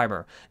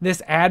subscriber.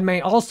 This ad may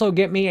also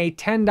get me a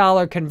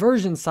 $10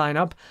 conversion sign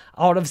up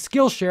out of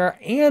Skillshare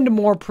and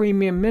more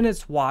premium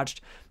minutes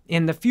watched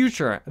in the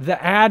future.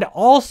 The ad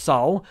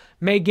also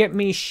may get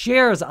me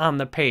shares on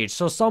the page.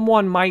 So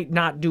someone might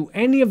not do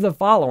any of the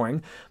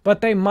following,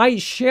 but they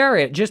might share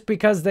it just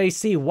because they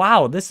see,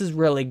 wow, this is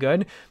really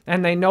good,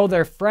 and they know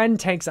their friend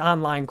takes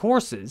online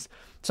courses.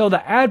 So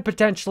the ad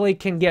potentially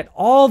can get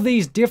all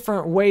these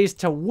different ways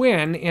to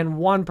win in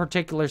one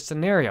particular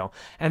scenario.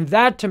 And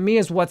that to me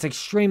is what's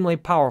extremely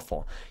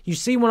powerful. You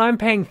see, when I'm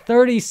paying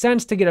 30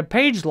 cents to get a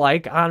page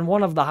like on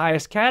one of the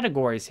highest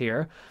categories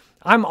here,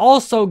 I'm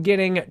also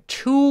getting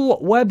 2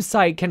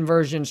 website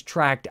conversions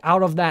tracked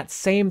out of that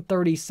same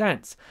 30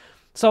 cents.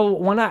 So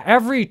when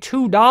every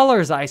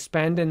 $2 I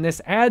spend in this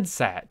ad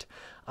set,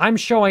 I'm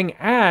showing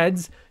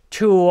ads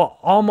to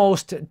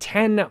almost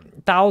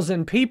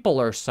 10,000 people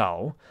or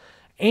so.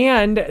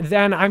 And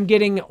then I'm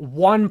getting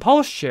 1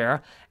 post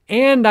share,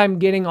 and I'm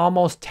getting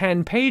almost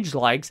 10 page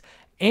likes,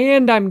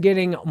 and I'm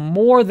getting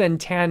more than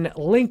 10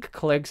 link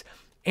clicks,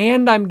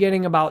 and I'm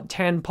getting about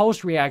 10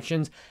 post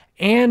reactions,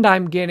 and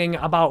I'm getting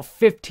about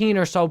 15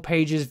 or so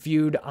pages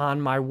viewed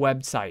on my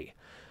website.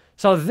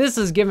 So this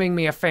is giving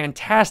me a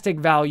fantastic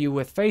value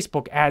with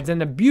Facebook ads. And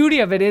the beauty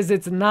of it is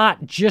it's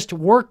not just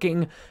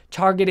working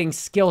targeting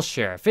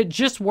Skillshare. If it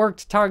just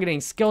worked targeting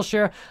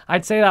Skillshare,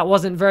 I'd say that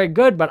wasn't very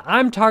good, but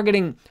I'm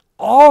targeting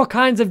all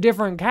kinds of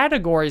different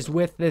categories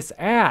with this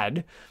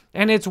ad,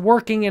 and it's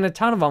working in a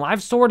ton of them.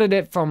 I've sorted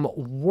it from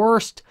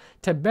worst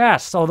to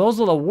best. So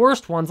those are the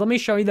worst ones. Let me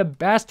show you the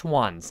best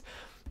ones.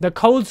 The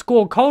Code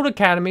School Code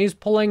Academy is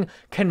pulling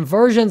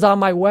conversions on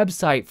my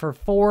website for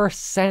 4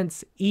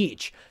 cents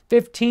each.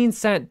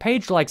 15-cent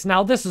page likes.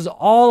 Now, this is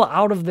all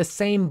out of the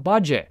same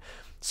budget.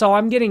 So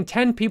I'm getting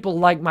 10 people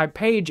like my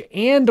page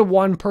and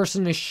 1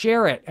 person to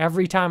share it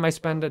every time I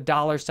spend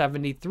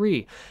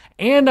 $1.73.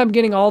 And I'm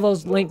getting all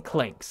those link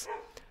clicks.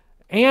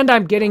 And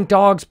I'm getting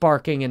dogs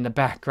barking in the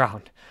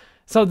background.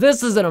 So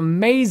this is an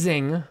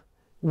amazing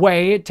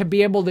way to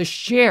be able to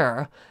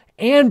share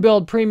and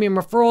build premium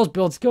referrals,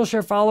 build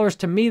Skillshare followers.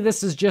 To me,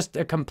 this is just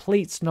a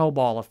complete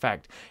snowball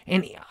effect.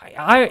 And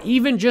I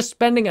even just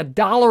spending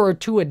 $1 or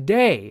 $2 a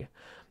day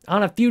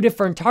on a few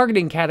different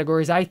targeting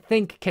categories, I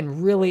think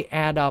can really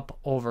add up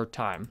over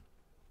time.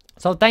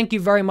 So thank you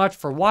very much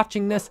for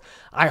watching this.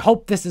 I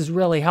hope this is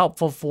really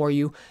helpful for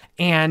you,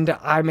 and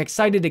I'm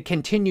excited to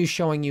continue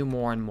showing you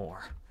more and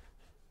more.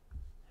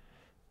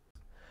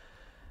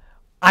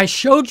 I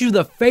showed you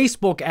the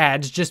Facebook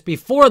ads just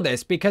before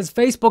this because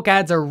Facebook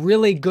ads are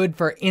really good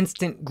for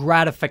instant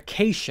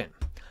gratification.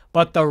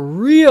 But the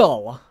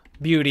real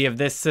beauty of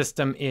this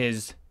system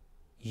is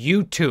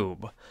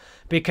YouTube,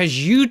 because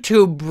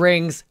YouTube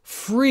brings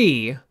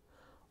free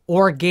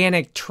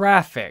organic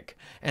traffic.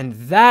 And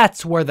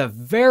that's where the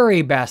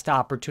very best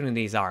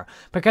opportunities are.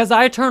 Because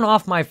I turn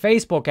off my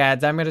Facebook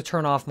ads, I'm going to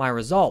turn off my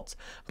results.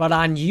 But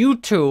on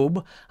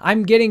YouTube,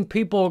 I'm getting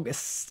people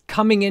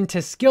coming into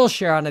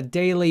Skillshare on a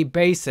daily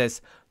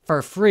basis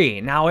for free.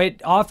 Now,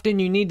 often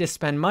you need to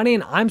spend money,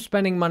 and I'm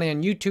spending money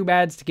on YouTube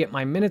ads to get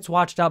my minutes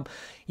watched up.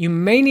 You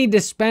may need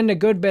to spend a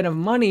good bit of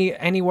money,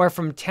 anywhere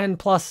from $10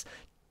 plus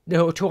to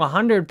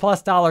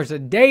 $100+ a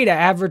day to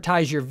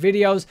advertise your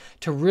videos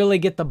to really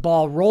get the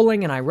ball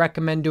rolling. And I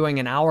recommend doing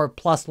an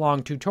hour-plus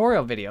long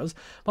tutorial videos.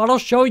 But I'll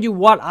show you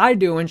what I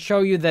do and show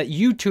you that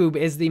YouTube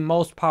is the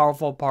most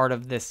powerful part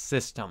of this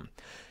system.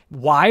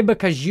 Why?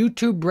 Because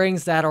YouTube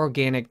brings that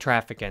organic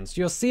traffic in.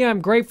 So you'll see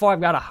I'm grateful. I've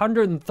got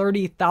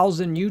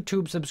 130,000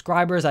 YouTube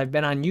subscribers. I've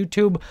been on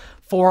YouTube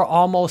for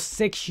almost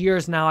 6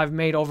 years now. I've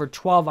made over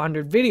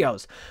 1,200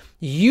 videos.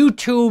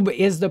 YouTube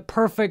is the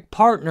perfect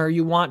partner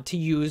you want to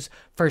use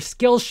for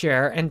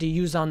Skillshare and to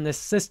use on this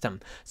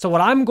system. So what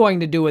I'm going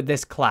to do with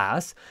this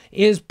class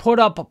is put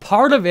up a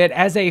part of it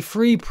as a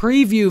free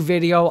preview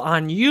video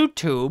on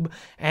YouTube,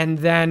 and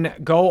then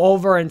go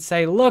over and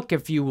say, look,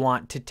 if you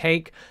want to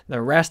take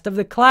the rest of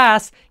the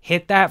class,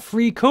 hit that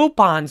free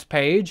coupons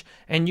page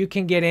and you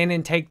can get in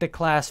and take the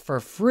class for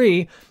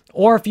free.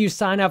 Or if you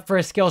sign up for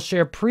a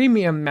Skillshare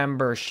Premium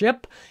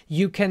membership,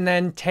 you can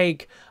then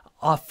take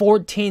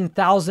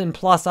 14,000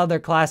 plus other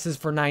classes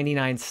for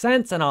 99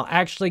 cents, and I'll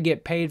actually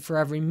get paid for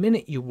every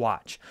minute you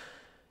watch.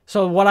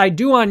 So what I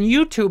do on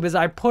YouTube is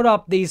I put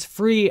up these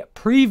free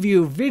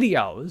preview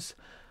videos,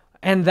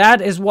 and that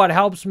is what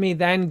helps me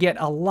then get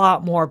a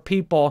lot more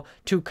people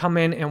to come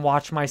in and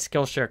watch my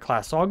Skillshare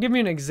class. So I'll give you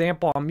an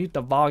example. I'll mute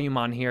the volume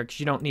on here because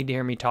you don't need to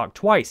hear me talk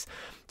twice.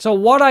 So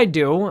what I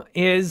do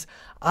is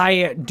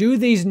I do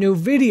these new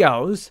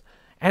videos,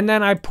 and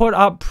then I put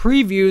up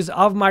previews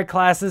of my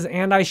classes,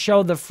 and I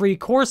show the free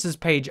courses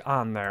page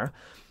on there.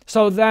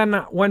 So then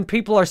when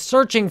people are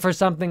searching for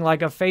something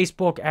like a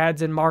Facebook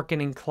ads and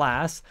marketing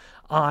class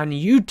on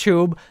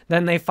YouTube,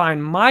 then they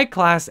find my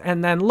class,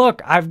 and then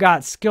look, I've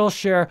got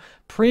Skillshare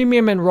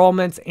Premium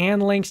enrollments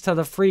and links to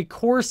the free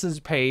courses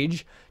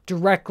page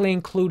directly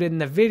included in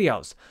the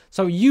videos.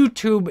 So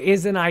YouTube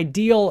is an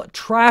ideal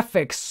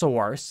traffic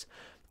source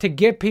to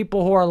get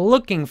people who are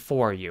looking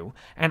for you.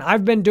 And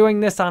I've been doing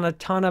this on a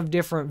ton of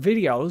different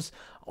videos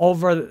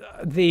over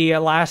the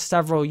last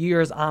several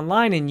years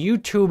online, and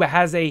YouTube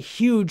has a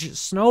huge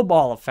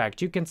snowball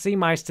effect. You can see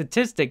my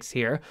statistics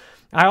here.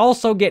 I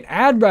also get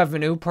ad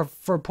revenue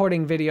for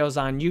putting videos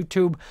on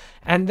YouTube.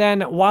 And then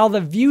while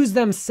the views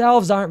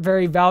themselves aren't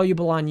very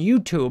valuable on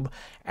YouTube,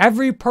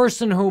 every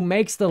person who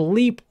makes the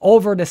leap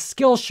over to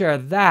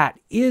Skillshare, that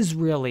is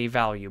really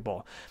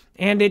valuable.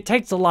 And it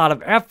takes a lot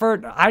of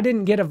effort. I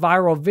didn't get a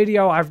viral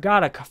video. I've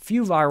got a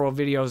few viral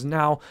videos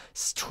now.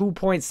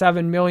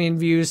 2.7 million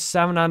views,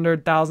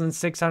 700,000,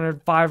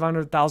 600,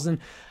 500,000.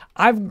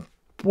 I've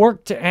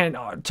worked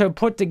to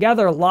put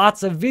together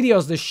lots of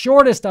videos. The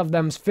shortest of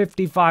them is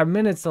 55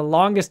 minutes. The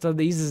longest of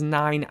these is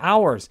 9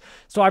 hours.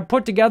 So I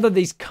put together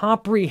these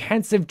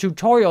comprehensive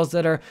tutorials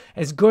that are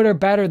as good or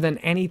better than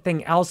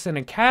anything else in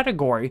a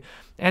category.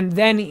 And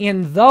then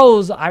in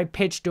those, I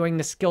pitch doing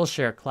the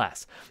Skillshare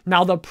class.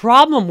 Now, the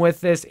problem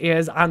with this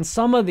is on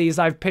some of these,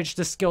 I've pitched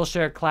the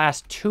Skillshare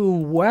class too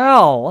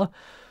well,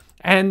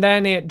 and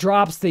then it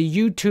drops the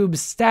YouTube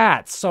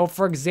stats. So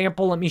for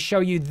example, let me show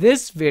you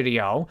this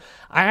video.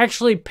 I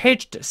actually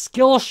pitched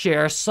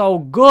Skillshare so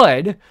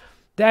good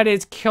that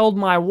it's killed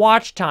my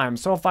watch time.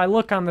 So if I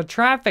look on the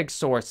traffic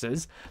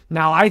sources,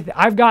 now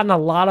I've gotten a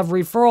lot of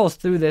referrals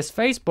through this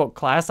Facebook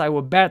class. I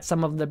would bet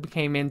some of them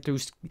came in through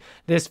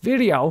this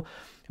video.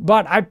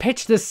 But I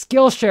pitched the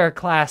Skillshare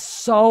class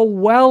so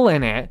well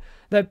in it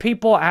that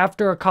people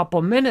after a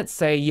couple minutes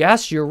say,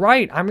 yes, you're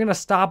right. I'm going to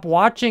stop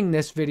watching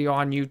this video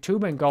on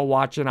YouTube and go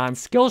watch it on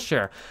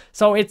Skillshare.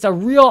 So it's a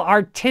real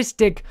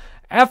artistic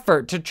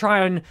effort to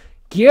try and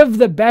give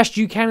the best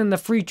you can in the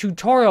free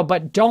tutorial,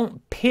 but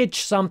don't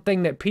pitch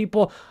something that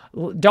people,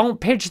 don't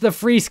pitch the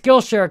free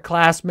Skillshare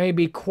class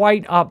maybe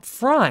quite up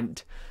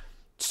front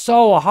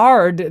so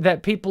hard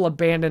that people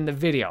abandon the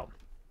video.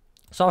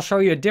 So I'll show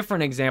you a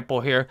different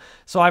example here.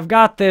 So I've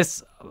got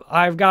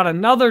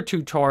another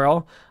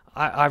tutorial.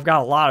 I've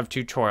got a lot of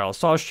tutorials.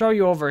 So I'll show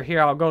you over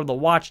here. I'll go to the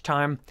watch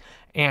time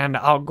and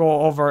I'll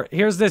go over,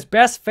 here's this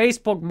best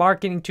Facebook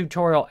marketing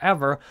tutorial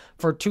ever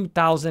for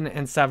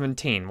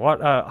 2017. What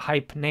a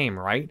hype name,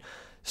 right?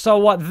 So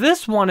what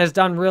this one has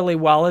done really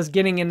well is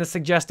getting into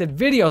suggested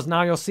videos.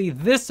 Now you'll see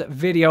this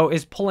video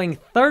is pulling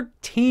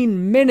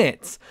 13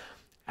 minutes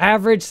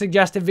average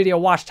suggested video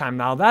watch time.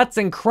 Now that's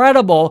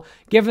incredible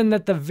given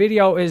that the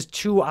video is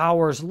 2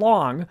 hours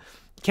long,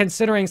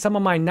 considering some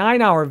of my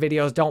 9-hour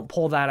videos don't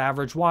pull that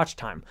average watch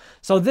time.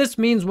 So this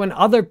means when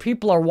other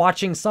people are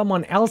watching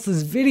someone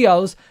else's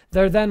videos,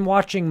 they're then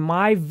watching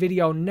my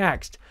video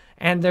next,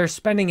 and they're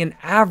spending an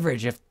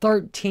average of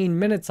 13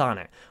 minutes on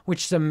it,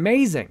 which is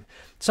amazing.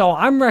 So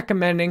I'm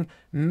recommending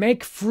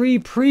make free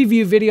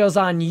preview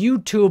videos on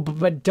YouTube,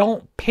 but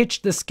don't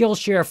pitch the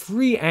Skillshare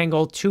free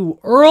angle too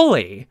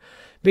early,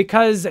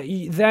 because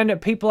then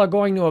people are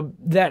going to,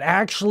 that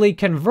actually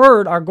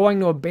convert, are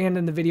going to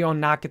abandon the video and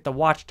not get the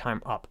watch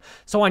time up.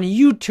 So on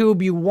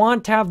YouTube, you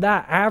want to have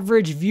that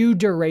average view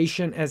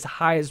duration as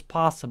high as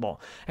possible.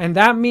 And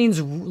that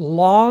means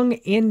long,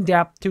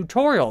 in-depth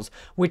tutorials,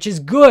 which is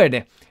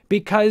good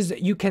because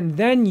you can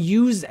then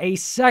use a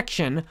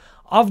section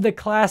of the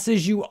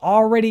classes you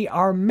already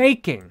are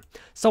making.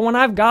 So when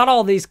I've got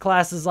all these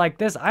classes like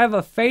this, I have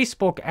a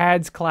Facebook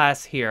ads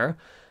class here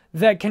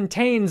that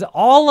contains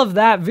all of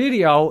that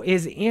video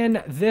is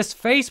in this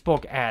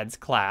Facebook ads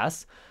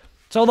class.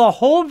 So the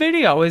whole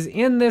video is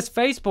in this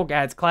Facebook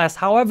ads class.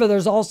 However,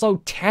 there's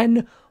also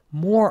 10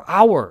 more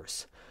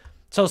hours.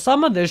 So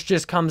some of this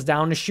just comes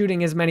down to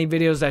shooting as many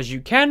videos as you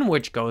can,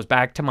 which goes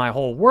back to my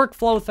whole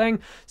workflow thing.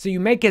 So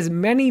you make as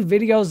many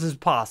videos as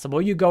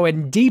possible. You go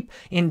in deep,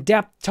 in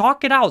depth,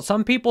 talk it out.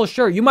 Some people,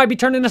 sure, you might be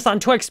turning this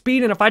on 2x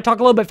speed, and if I talk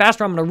a little bit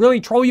faster, I'm going to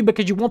really troll you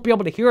because you won't be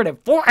able to hear it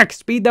at 4x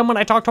speed then when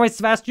I talk twice as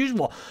fast as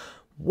usual.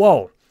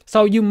 Whoa.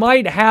 So you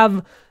might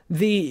have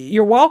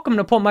you're welcome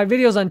to put my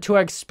videos on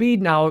 2x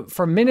speed. Now,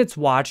 for minutes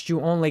watched,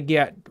 you only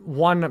get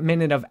 1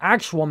 minute of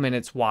actual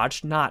minutes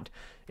watched, not...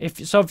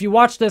 If you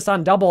watch this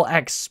on double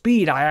X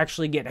speed, I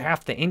actually get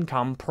half the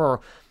income per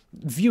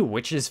view,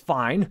 which is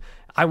fine.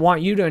 I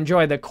want you to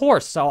enjoy the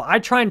course. So I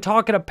try and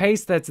talk at a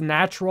pace that's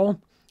natural,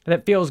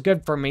 that feels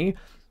good for me.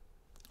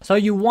 So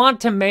you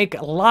want to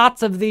make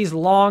lots of these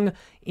long,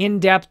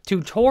 in-depth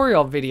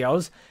tutorial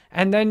videos,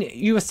 and then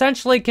you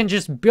essentially can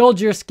just build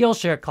your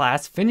Skillshare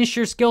class, finish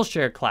your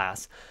Skillshare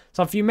class.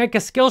 So if you make a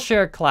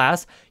Skillshare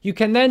class, you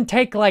can then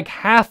take like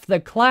half the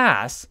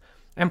class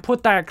and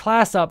put that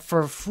class up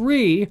for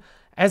free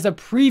as a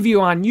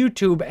preview on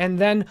YouTube, and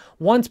then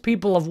once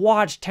people have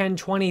watched 10,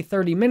 20,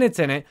 30 minutes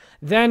in it,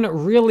 then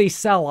really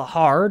sell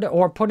hard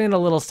or put in a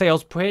little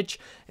sales pitch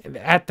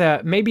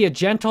at maybe a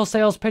gentle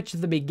sales pitch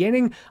at the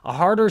beginning, a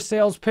harder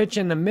sales pitch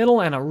in the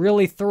middle, and a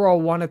really thorough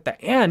one at the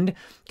end.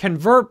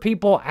 Convert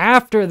people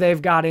after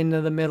they've got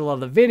into the middle of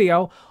the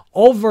video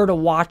over to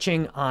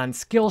watching on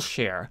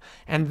Skillshare.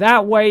 And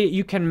that way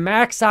you can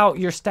max out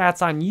your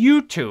stats on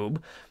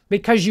YouTube,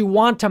 because you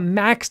want to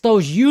max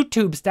those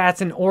YouTube stats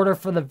in order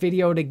for the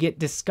video to get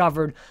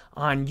discovered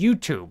on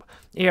YouTube.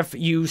 If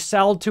you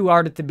sell too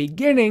hard at the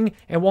beginning,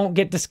 it won't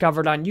get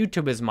discovered on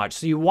YouTube as much.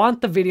 So you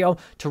want the video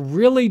to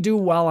really do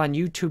well on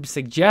YouTube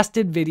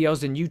suggested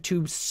videos and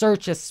YouTube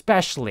search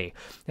especially.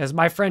 As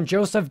my friend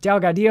Joseph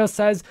Delgadillo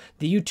says,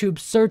 the YouTube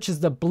search is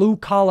the blue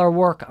collar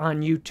work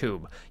on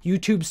YouTube.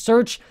 YouTube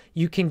search,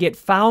 you can get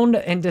found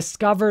and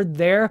discovered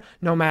there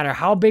no matter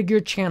how big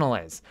your channel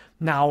is.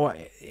 Now,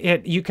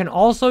 you can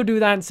also do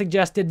that in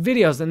suggested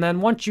videos, and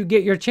then once you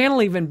get your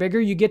channel even bigger,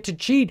 you get to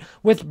cheat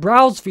with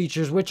browse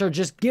features, which are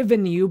just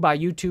given to you by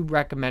YouTube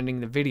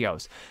recommending the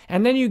videos.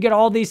 And then you get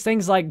all these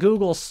things like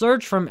Google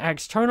search from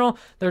external.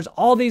 There's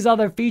all these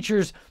other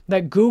features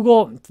that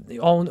Google, who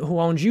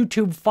owns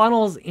YouTube,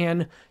 funnels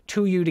in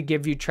to you to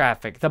give you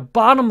traffic. The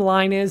bottom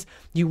line is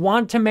you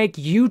want to make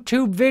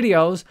YouTube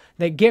videos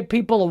that get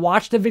people to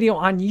watch the video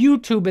on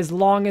YouTube as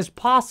long as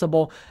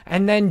possible,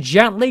 and then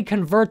gently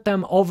convert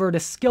them over to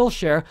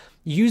Skillshare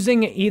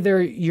using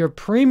either your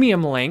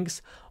premium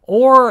links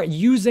or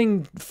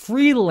using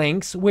free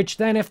links, which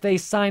then if they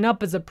sign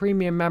up as a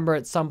premium member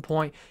at some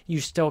point, you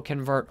still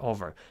convert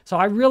over. So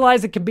I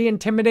realize it can be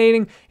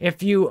intimidating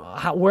if you,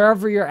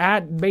 wherever you're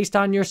at based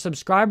on your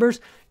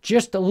subscribers,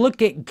 just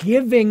look at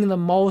giving the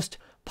most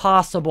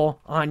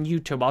possible on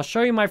YouTube. I'll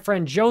show you my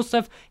friend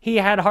Joseph. He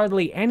had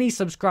hardly any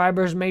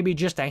subscribers, maybe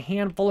just a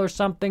handful or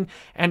something.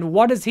 And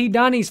what has he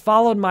done? He's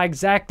followed my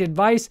exact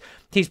advice.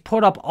 He's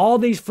put up all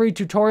these free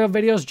tutorial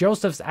videos.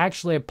 Joseph's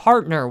actually a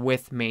partner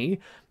with me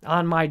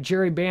on my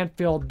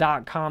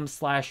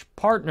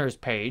jerrybanfield.com/partners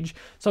page.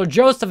 So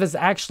Joseph has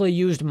actually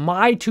used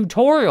my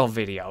tutorial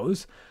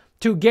videos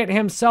to get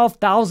himself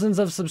thousands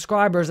of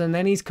subscribers, and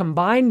then he's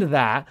combined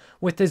that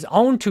with his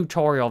own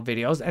tutorial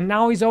videos, and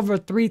now he's over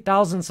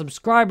 3,000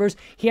 subscribers.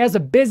 He has a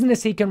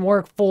business he can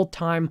work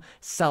full-time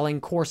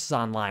selling courses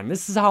online.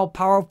 This is how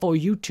powerful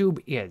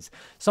YouTube is.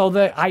 So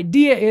the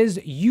idea is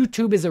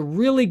YouTube is a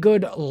really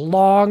good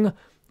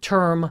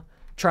long-term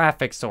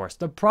traffic source.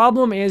 The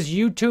problem is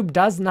YouTube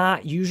does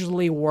not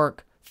usually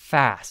work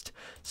fast.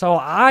 So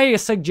I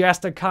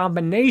suggest a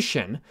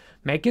combination.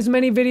 Make as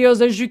many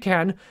videos as you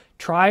can.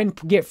 Try and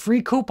get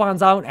free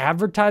coupons out,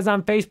 advertise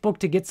on Facebook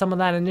to get some of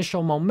that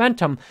initial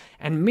momentum.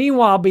 And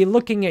meanwhile, be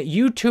looking at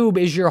YouTube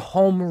as your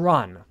home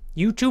run.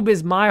 YouTube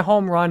is my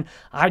home run.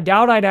 I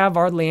doubt I'd have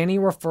hardly any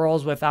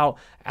referrals without,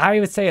 I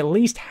would say at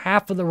least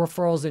half of the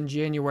referrals in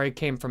January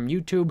came from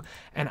YouTube.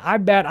 And I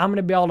bet I'm going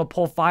to be able to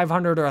pull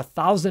 500 or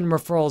 1,000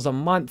 referrals a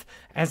month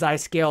as I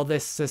scale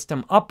this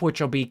system up,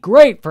 which will be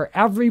great for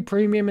every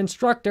premium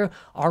instructor.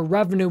 Our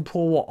revenue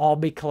pool will all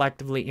be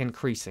collectively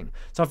increasing.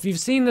 So if you've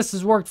seen this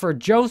has worked for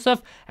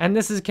Joseph, and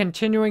this is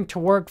continuing to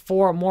work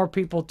for more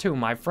people too.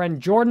 My friend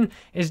Jordan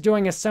is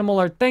doing a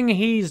similar thing.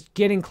 He's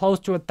getting close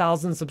to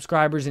 1,000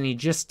 subscribers, and he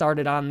just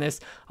started on this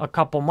a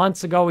couple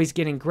months ago. He's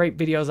getting great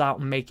videos out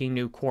and making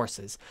new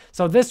courses.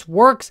 So this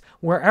works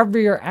wherever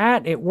you're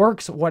at. It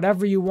works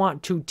whatever you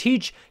want to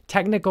teach.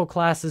 Technical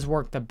classes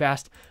work the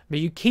best, but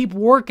you keep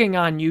working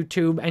on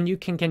YouTube and you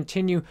can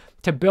continue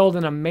to build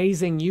an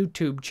amazing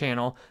YouTube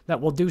channel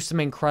that will do some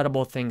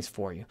incredible things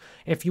for you.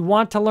 If you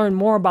want to learn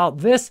more about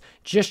this,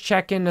 just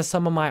check into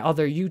some of my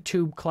other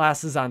YouTube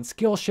classes on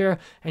Skillshare,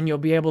 and you'll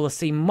be able to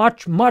see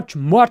much, much,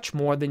 much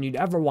more than you'd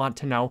ever want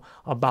to know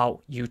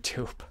about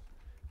YouTube.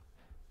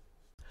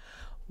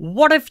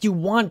 What if you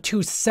want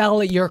to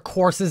sell your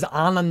courses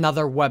on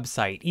another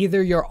website,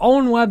 either your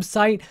own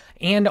website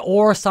and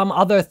or some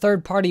other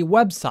third-party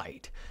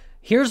website?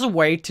 here's a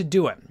way to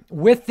do it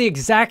with the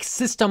exact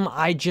system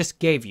I just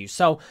gave you.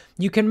 So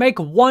you can make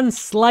one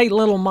slight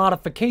little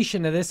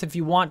modification to this if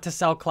you want to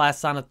sell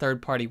classes on a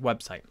third-party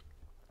website.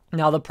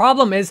 Now, the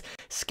problem is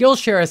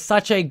Skillshare is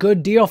such a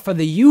good deal for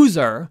the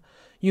user,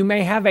 you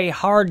may have a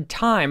hard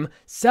time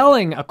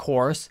selling a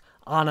course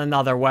on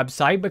another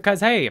website because,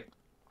 hey,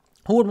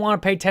 who would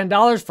want to pay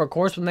 $10 for a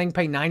course when they can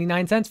pay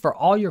 99 cents for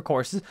all your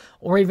courses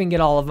or even get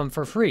all of them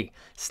for free?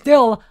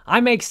 Still, I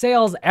make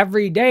sales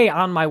every day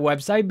on my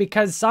website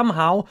because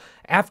somehow,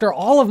 after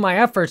all of my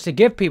efforts to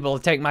get people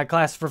to take my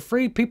class for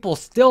free, people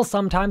still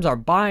sometimes are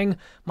buying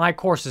my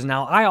courses.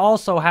 Now, I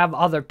also have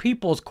other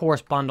people's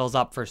course bundles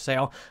up for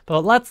sale,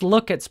 but let's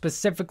look at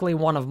specifically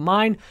one of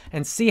mine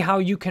and see how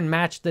you can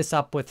match this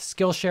up with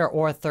Skillshare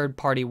or a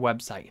third-party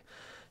website.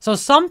 So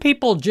some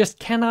people just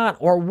cannot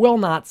or will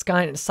not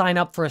sign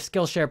up for a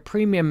Skillshare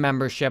Premium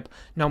membership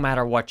no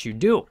matter what you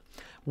do.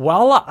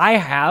 Well, I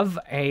have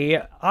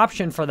an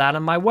option for that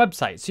on my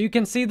website. So you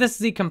can see this is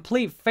the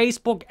complete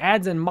Facebook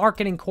ads and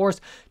marketing course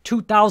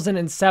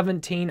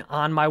 2017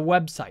 on my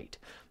website.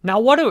 Now,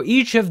 what do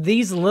each of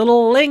these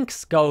little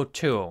links go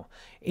to?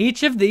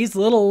 Each of these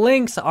little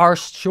links are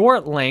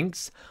short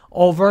links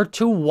over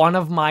to one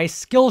of my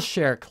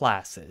Skillshare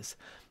classes.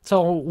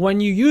 So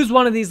when you use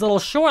one of these little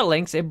short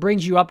links, it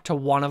brings you up to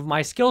one of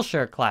my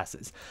Skillshare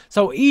classes.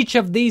 So each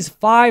of these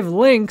 5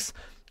 links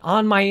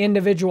on my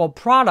individual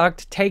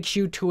product takes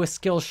you to a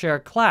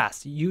Skillshare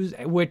class,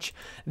 which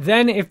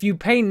then if you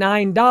pay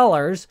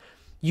 $9,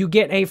 you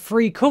get a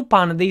free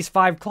coupon of these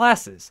 5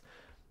 classes.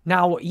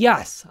 Now,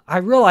 yes, I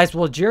realize,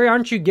 well, Jerry,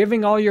 aren't you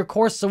giving all your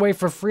courses away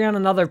for free on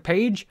another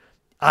page?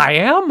 I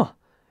am.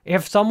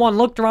 If someone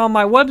looked around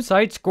my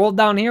website, scrolled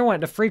down here,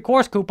 went to free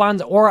course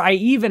coupons, or I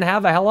even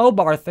have a hello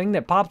bar thing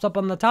that pops up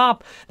on the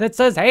top that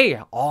says, hey,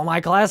 all my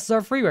classes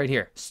are free right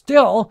here.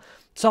 Still,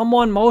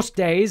 someone most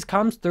days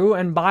comes through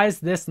and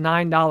buys this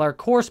 $9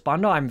 course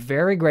bundle. I'm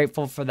very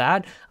grateful for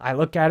that. I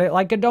look at it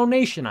like a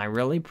donation. I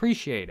really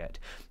appreciate it.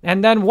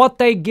 And then what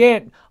they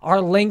get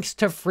are links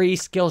to free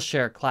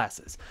Skillshare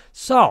classes.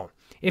 So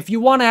if you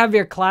want to have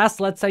your class,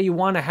 let's say you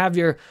want to have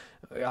your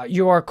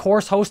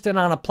course hosted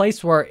on a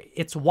place where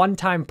it's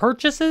one-time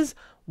purchases,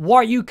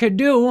 what you could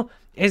do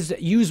is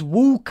use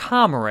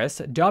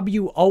WooCommerce,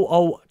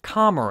 W-O-O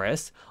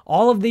Commerce.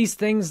 All of these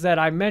things that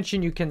I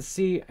mentioned, you can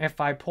see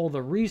if I pull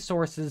the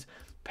resources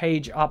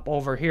page up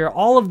over here.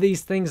 All of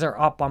these things are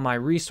up on my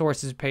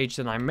resources page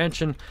that I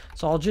mentioned.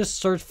 So I'll just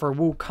search for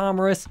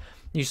WooCommerce.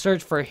 You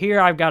search for here,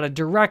 I've got a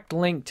direct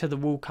link to the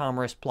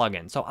WooCommerce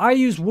plugin. So I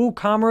use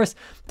WooCommerce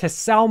to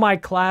sell my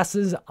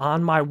classes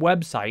on my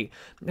website,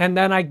 and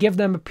then I give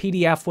them a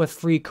PDF with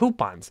free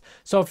coupons.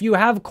 So if you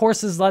have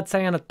courses, let's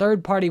say on a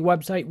third-party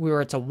website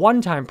where it's a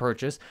one-time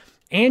purchase,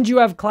 and you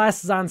have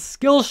classes on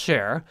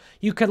Skillshare,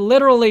 you could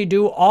literally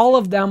do all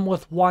of them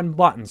with one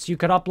button. So you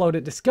could upload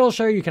it to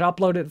Skillshare, you could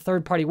upload it to a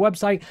third-party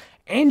website,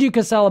 and you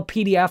could sell a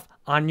PDF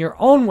on your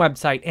own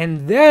website.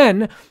 And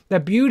then the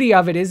beauty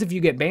of it is if you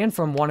get banned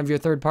from one of your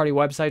third-party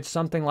websites,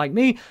 something like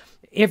me,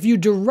 if you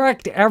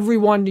direct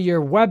everyone to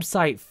your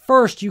website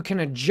first, you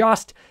can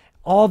adjust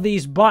all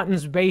these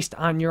buttons based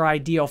on your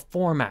ideal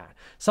format.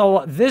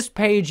 So this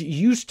page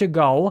used to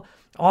go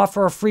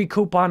offer a free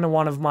coupon to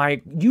one of my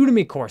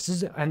Udemy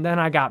courses, and then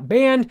I got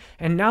banned,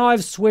 and now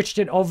I've switched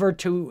it over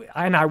to,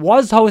 and I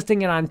was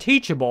hosting it on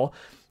Teachable.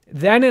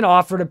 Then it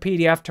offered a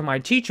PDF to my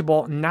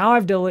Teachable. Now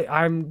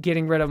I'm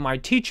getting rid of my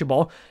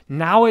Teachable.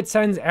 Now it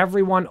sends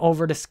everyone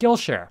over to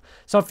Skillshare.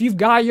 So if you've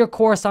got your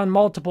course on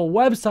multiple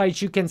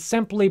websites, you can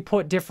simply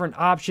put different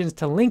options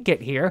to link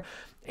it here.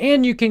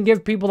 And you can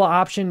give people the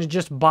option to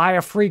just buy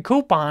a free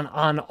coupon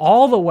on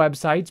all the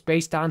websites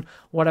based on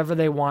whatever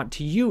they want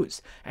to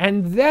use.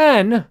 And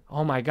then,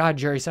 oh my God,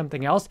 Jerry,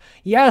 something else?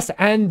 Yes,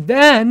 and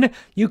then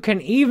you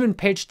can even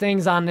pitch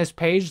things on this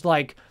page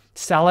like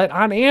sell it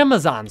on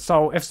Amazon.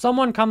 So if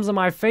someone comes to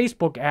my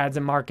Facebook ads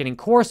and marketing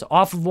course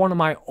off of one of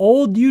my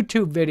old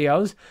YouTube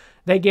videos,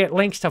 they get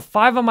links to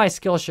 5 of my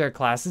Skillshare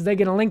classes. They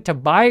get a link to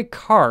buy a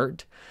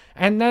cart.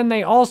 And then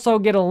they also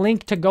get a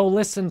link to go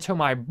listen to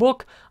my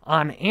book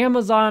on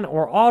Amazon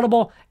or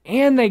Audible.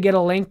 And they get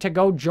a link to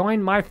go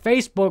join my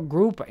Facebook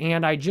group.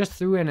 And I just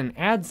threw in an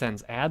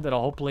AdSense ad that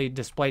I'll hopefully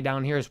display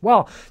down here as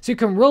well. So you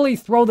can really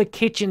throw the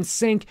kitchen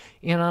sink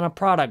in on a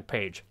product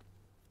page.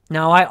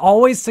 Now, I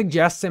always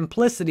suggest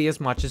simplicity as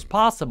much as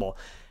possible.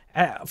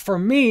 For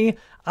me,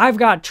 I've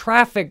got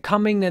traffic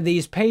coming to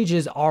these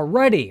pages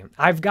already.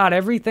 I've got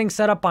everything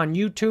set up on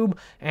YouTube,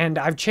 and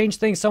I've changed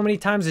things so many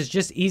times, it's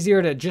just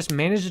easier to just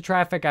manage the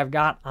traffic I've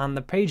got on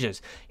the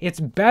pages. It's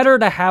better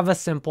to have a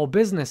simple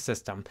business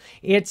system.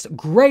 It's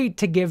great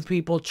to give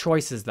people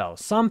choices, though.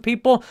 Some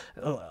people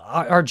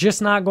are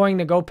just not going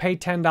to go pay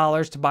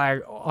 $10 to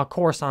buy a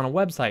course on a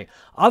website.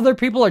 Other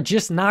people are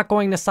just not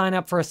going to sign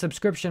up for a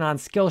subscription on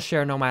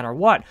Skillshare no matter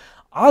what.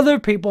 Other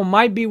people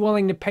might be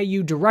willing to pay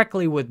you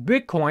directly with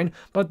Bitcoin,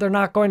 but they're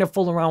not going to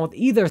fool around with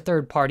either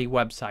third-party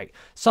website.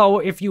 So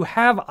if you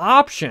have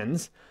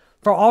options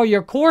for all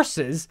your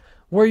courses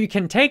where you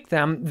can take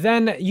them,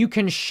 then you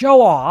can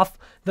show off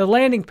the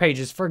landing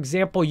pages. For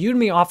example,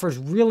 Udemy offers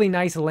really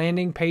nice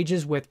landing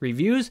pages with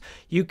reviews.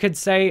 You could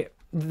say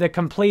the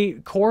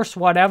complete course,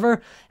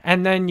 whatever,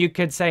 and then you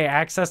could say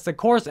access the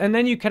course, and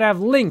then you could have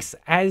links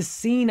as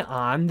seen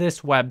on this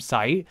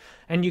website,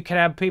 and you could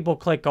have people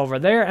click over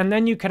there, and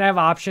then you could have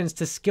options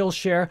to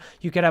Skillshare,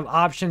 you could have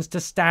options to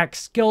stack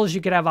skills,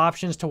 you could have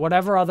options to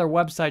whatever other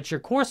websites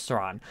your courses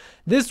are on.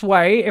 This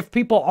way, if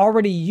people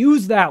already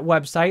use that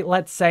website,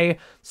 let's say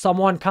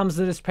someone comes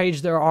to this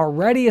page, they're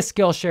already a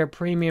Skillshare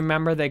Premium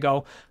member, they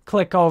go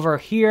click over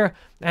here,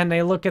 and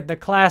they look at the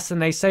class and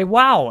they say,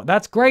 wow,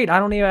 that's great, I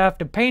don't even have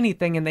to pay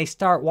anything, and they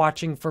start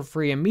watching for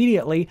free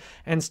immediately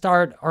and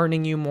start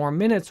earning you more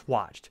minutes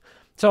watched.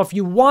 So if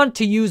you want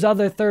to use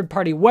other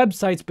third-party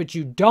websites, but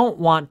you don't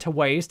want to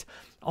waste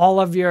all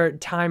of your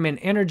time and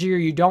energy, or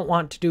you don't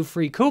want to do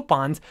free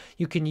coupons,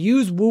 you can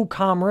use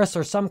WooCommerce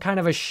or some kind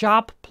of a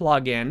shop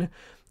plugin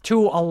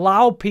to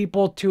allow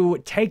people to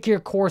take your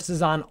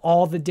courses on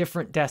all the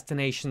different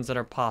destinations that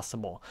are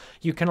possible.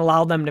 You can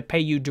allow them to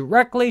pay you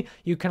directly.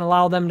 You can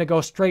allow them to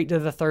go straight to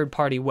the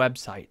third-party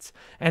websites.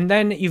 And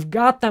then you've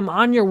got them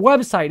on your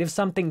website. If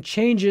something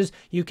changes,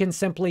 you can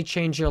simply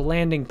change your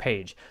landing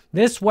page.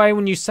 This way,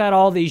 when you set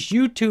all these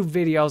YouTube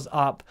videos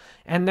up,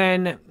 and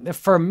then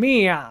for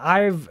me,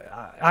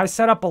 I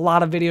set up a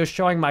lot of videos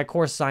showing my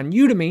courses on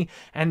Udemy,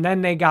 and then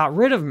they got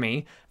rid of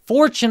me.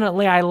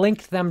 Fortunately, I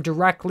linked them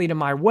directly to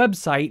my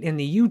website in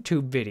the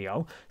YouTube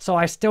video, so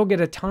I still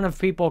get a ton of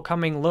people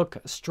coming look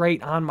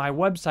straight on my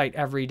website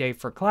every day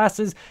for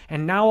classes,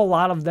 and now a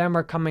lot of them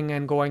are coming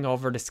and going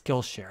over to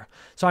Skillshare.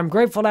 So I'm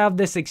grateful to have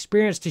this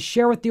experience to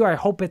share with you. I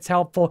hope it's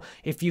helpful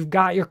if you've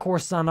got your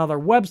courses on other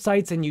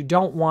websites and you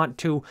don't want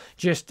to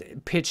just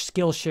pitch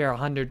Skillshare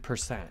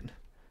 100%.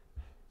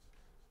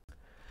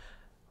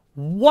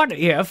 What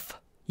if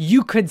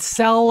you could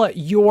sell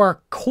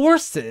your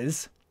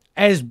courses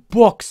as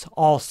books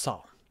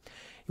also?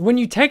 When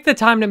you take the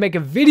time to make a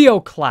video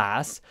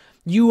class,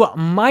 you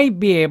might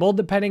be able,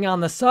 depending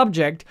on the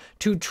subject,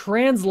 to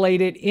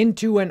translate it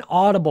into an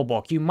Audible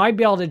book. You might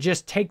be able to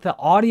just take the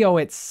audio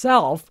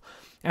itself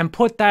and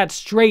put that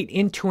straight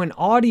into an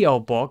audio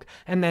book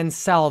and then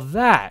sell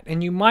that.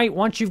 And you might,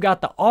 once you've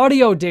got the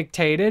audio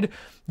dictated,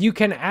 you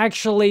can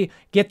actually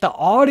get the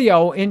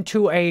audio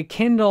into a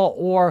Kindle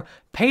or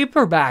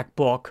paperback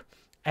book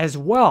as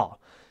well.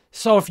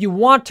 So if you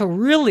want to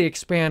really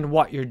expand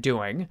what you're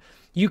doing,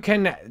 you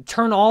can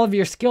turn all of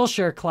your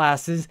Skillshare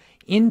classes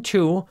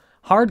into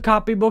hard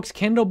copy books,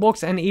 Kindle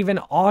books, and even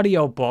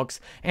audio books,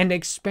 and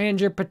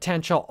expand your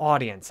potential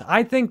audience.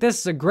 I think this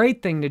is a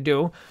great thing to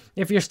do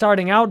if you're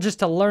starting out, just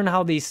to learn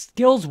how these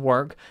skills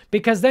work,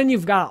 because then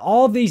you've got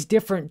all these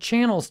different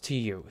channels to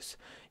use.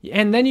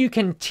 And then you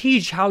can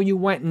teach how you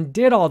went and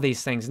did all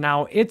these things.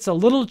 Now, it's a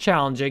little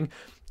challenging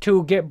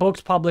to get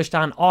books published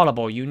on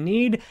Audible. You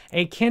need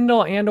a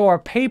Kindle and or a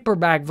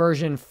paperback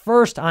version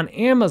first on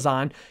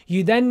Amazon.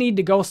 You then need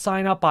to go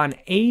sign up on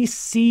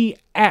acx.com.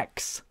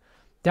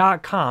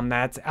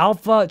 That's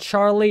Alpha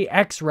Charlie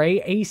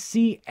X-Ray,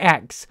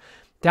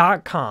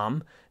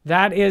 acx.com.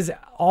 That is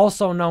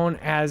also known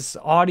as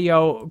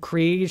Audio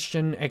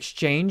Creation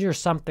Exchange or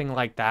something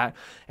like that.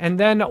 And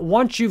then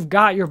once you've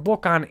got your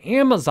book on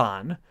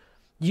Amazon,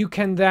 you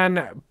can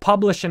then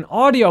publish an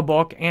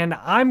audiobook, and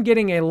I'm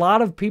getting a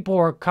lot of people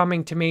who are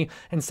coming to me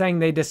and saying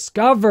they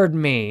discovered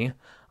me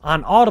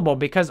on Audible,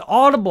 because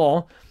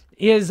Audible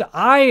is,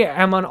 I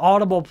am an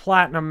Audible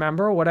Platinum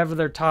member, whatever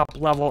their top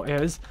level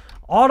is.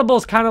 Audible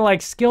is kind of like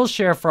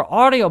Skillshare for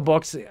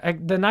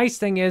audiobooks. The nice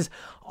thing is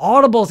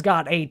Audible's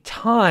got a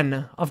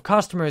ton of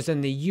customers in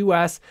the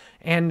US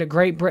and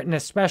Great Britain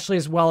especially,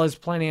 as well as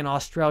plenty in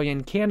Australia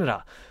and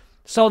Canada.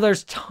 So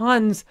there's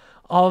tons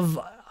of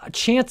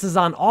chances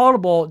on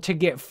Audible to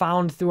get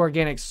found through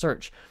organic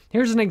search.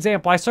 Here's an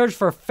example. I searched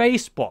for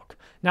Facebook.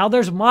 Now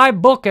there's my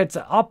book. It's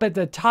up at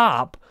the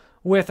top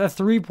with a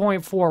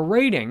 3.4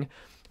 rating,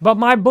 but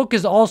my book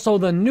is also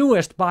the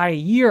newest by a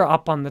year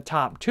up on the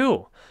top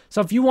too.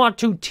 So if you want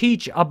to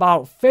teach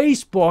about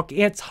Facebook,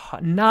 it's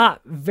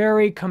not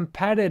very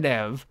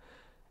competitive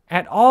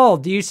at all.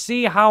 Do you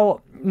see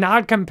how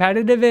not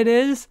competitive it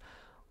is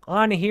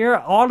on here?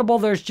 Audible,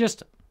 there's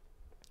just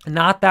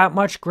not that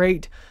much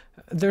great.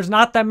 There's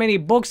not that many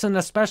books, and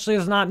especially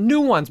there's not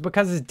new ones,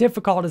 because as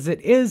difficult as it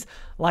is,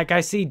 like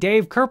I see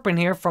Dave Kirpin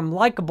here from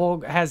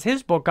Likeable has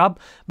his book up,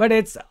 but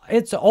it's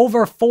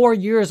over 4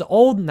 years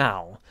old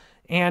now.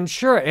 And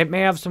sure, it may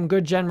have some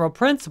good general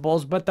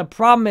principles, but the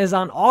problem is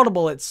on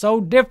Audible, it's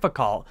so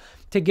difficult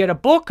to get a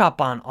book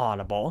up on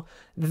Audible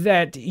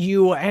that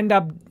you end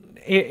up,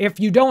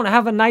 if you don't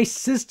have a nice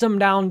system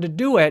down to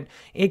do it,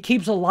 it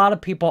keeps a lot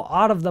of people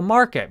out of the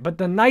market. But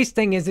the nice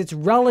thing is it's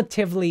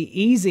relatively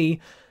easy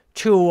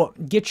to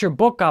get your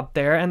book up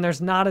there, and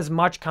there's not as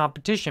much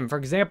competition. For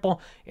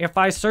example, if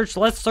I search,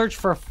 let's search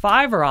for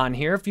Fiverr on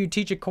here. If you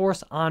teach a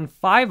course on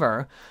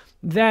Fiverr,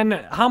 then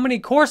how many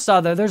courses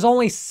are there? There's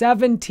only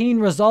 17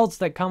 results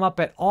that come up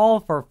at all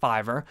for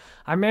Fiverr.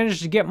 I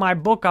managed to get my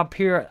book up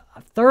here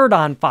third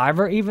on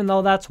Fiverr, even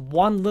though that's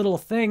one little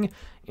thing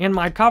in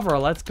my cover.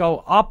 Let's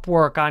go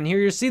Upwork on here.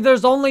 You see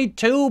there's only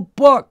 2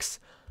 books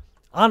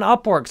on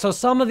Upwork. So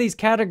some of these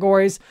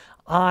categories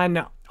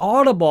on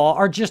Audible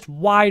are just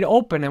wide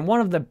open. And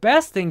one of the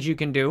best things you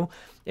can do,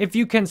 if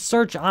you can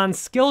search on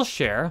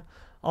Skillshare,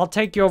 I'll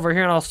take you over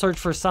here and I'll search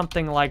for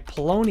something like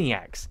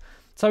Poloniex.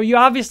 So you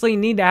obviously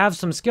need to have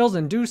some skills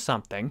and do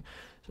something.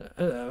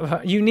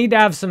 You need to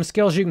have some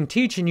skills you can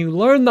teach, and you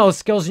learn those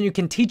skills and you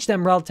can teach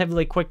them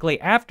relatively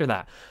quickly after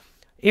that.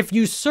 If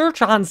you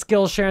search on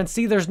Skillshare and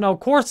see there's no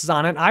courses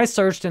on it, I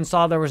searched and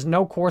saw there was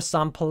no course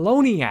on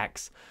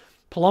Poloniex.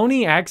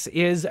 Poloniex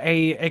is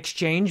a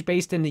exchange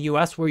based in the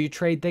US where you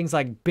trade things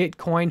like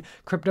Bitcoin,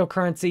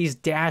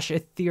 cryptocurrencies, Dash,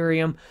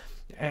 Ethereum,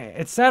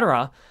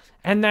 etc.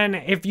 And then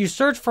if you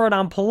search for it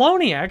on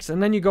Poloniex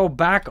and then you go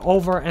back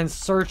over and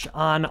search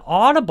on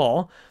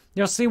Audible,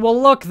 you'll see, well,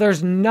 look,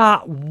 there's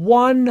not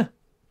one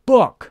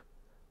book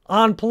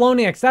on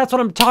Poloniex. That's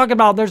what I'm talking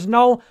about. There's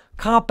no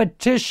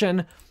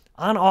competition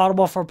on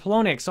Audible for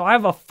Poloniex. So I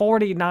have a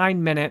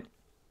 49-minute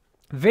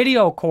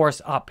video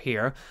course up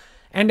here.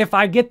 And if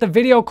I get the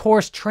video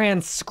course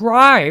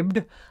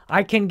transcribed,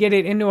 I can get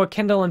it into a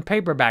Kindle and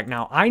paperback.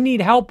 Now, I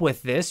need help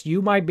with this.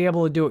 You might be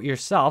able to do it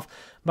yourself.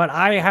 But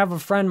I have a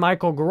friend,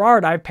 Michael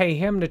Gerard. I pay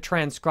him to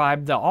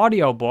transcribe the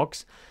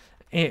audiobooks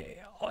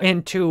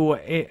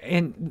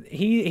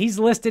he's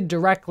listed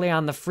directly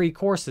on the free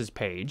courses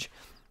page.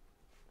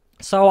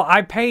 So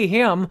I pay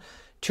him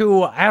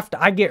to, after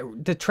I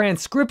get the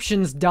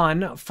transcriptions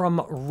done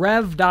from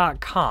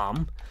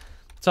rev.com.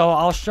 So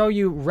I'll show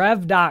you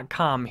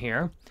rev.com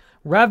here.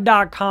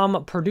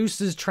 Rev.com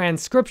produces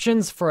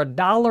transcriptions for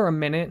 $1 a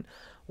minute,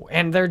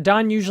 and they're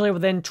done usually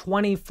within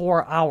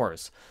 24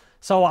 hours.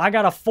 So I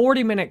got a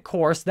 40-minute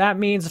course. That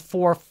means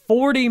for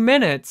 40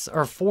 minutes,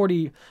 or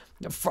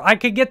I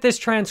could get this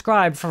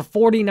transcribed for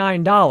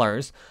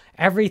 $49,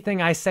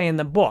 everything I say in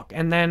the book.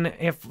 And then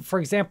if, for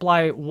example,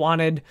 I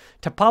wanted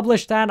to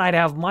publish that, I'd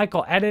have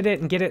Michael edit it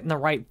and get it in the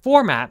right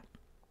format.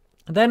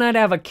 Then I'd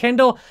have a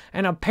Kindle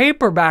and a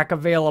paperback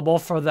available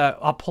for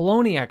a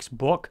Poloniex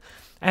book.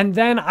 And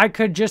then I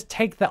could just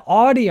take the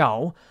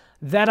audio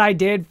that I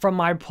did from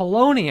my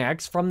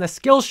Poloniex from the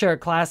Skillshare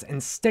class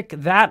and stick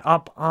that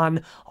up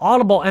on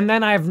Audible. And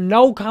then I have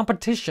no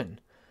competition.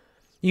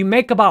 You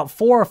make about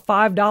 $4 or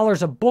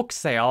 $5 a book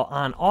sale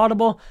on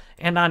Audible,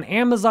 and on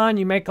Amazon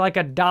you make like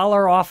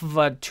 $1 off of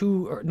a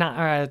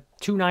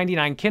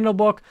 $2.99 Kindle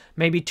book,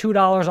 maybe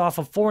 $2 off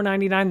of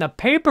 $4.99. The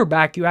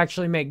paperback you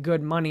actually make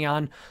good money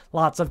on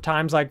lots of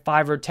times, like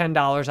 $5 or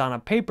 $10 on a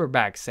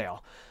paperback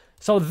sale.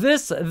 So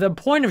the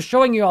point of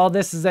showing you all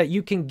this is that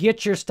you can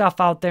get your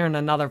stuff out there in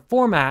another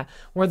format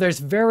where there's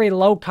very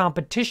low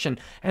competition,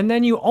 and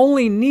then you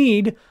only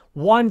need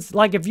once,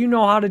 like if you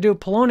know how to do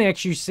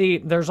Poloniex, you see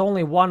there's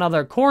only one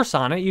other course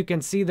on it. You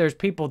can see there's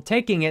people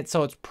taking it,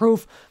 so it's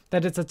proof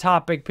that it's a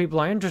topic people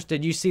are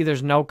interested. You see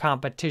there's no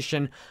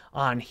competition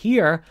on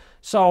here.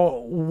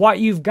 So what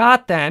you've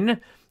got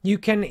then, you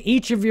can,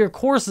 each of your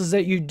courses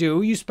that you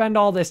do, you spend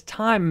all this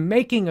time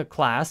making a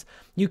class,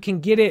 you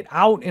can get it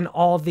out in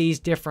all these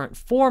different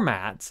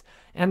formats.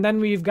 And then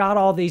we've got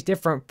all these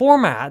different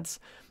formats,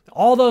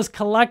 all those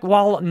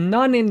while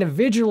none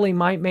individually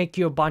might make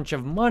you a bunch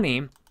of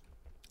money,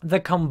 the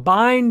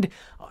combined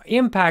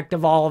impact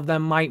of all of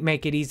them might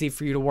make it easy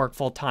for you to work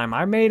full time.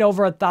 I made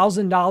over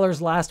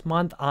 $1,000 last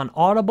month on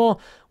Audible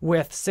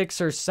with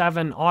 6 or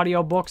 7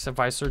 audiobooks. If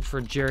I search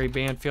for Jerry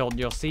Banfield,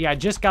 you'll see I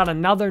just got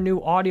another new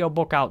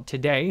audiobook out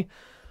today.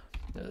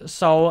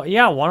 So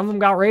yeah, one of them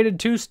got rated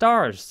 2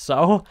 stars.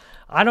 So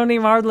I don't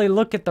even hardly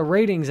look at the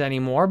ratings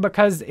anymore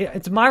because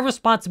it's my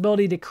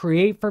responsibility to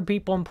create for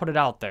people and put it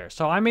out there.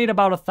 So I made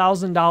about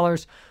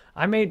 $1,000.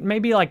 I made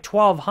maybe like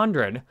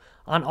 $1,200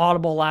 on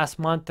Audible last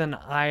month, and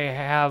I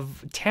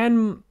have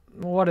 10,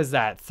 what is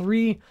that,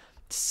 3,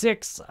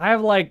 6, I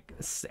have like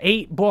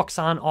 8 books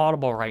on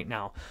Audible right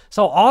now.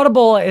 So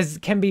Audible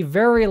can be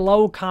very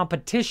low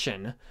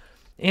competition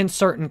in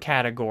certain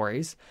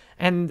categories,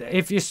 and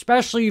if you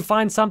especially you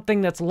find something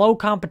that's low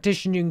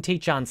competition you can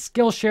teach on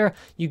Skillshare,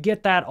 you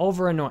get that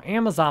over into an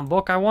Amazon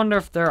book. I wonder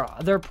if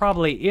there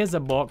probably is a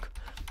book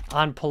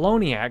on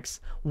Poloniex.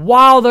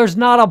 Wow, there's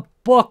not a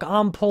book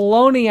on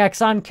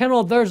Poloniex on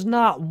Kindle. There's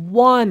not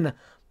one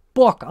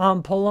book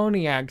on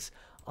Poloniex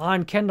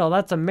on Kindle.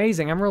 That's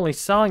amazing. I'm really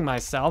selling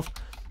myself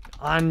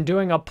on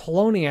doing a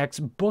Poloniex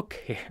book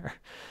here.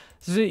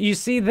 So you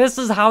see, this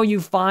is how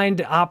you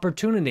find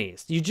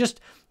opportunities. You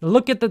just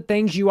look at the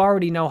things you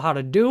already know how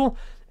to do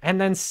and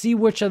then see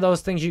which of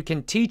those things you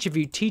can teach. If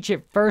you teach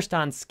it first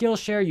on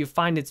Skillshare, you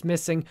find it's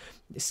missing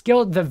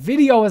the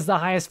video is the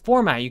highest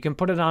format. You can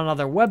put it on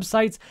other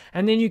websites,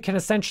 and then you can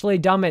essentially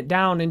dumb it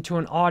down into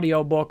an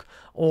audiobook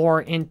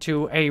or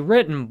into a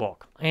written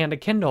book and a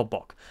Kindle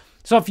book.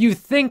 So if you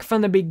think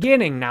from the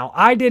beginning, now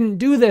I didn't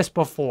do this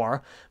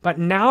before, but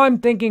now I'm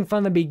thinking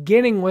from the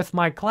beginning with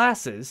my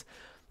classes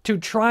to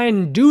try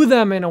and do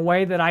them in a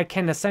way that I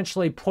can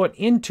essentially put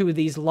into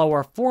these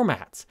lower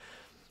formats.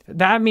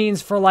 That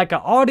means for like an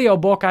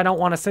audiobook, I don't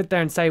want to sit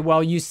there and say,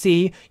 well, you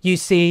see,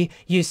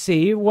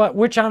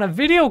 which on a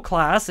video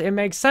class, it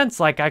makes sense.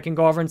 Like I can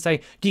go over and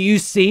say, do you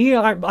see?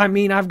 I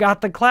mean, I've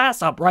got the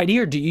class up right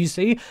here. Do you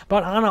see?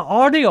 But on an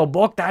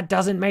audiobook, that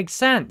doesn't make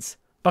sense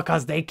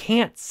because they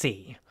can't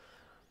see.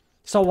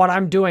 So what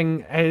I'm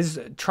doing is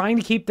trying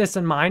to keep this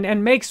in mind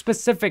and make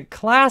specific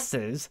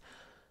classes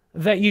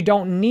that you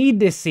don't need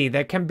to see,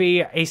 that can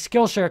be a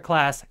Skillshare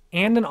class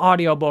and an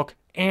audiobook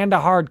and a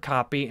hard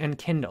copy and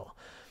Kindle.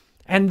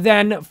 And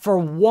then for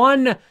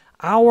 1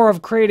 hour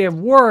of creative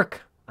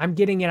work, I'm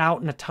getting it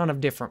out in a ton of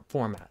different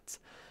formats.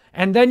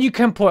 And then you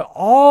can put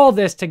all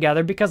this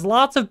together because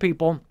lots of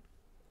people,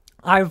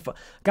 I've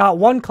got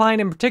one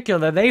client in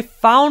particular, they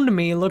found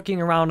me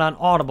looking around on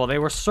Audible. They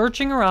were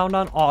searching around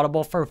on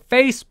Audible for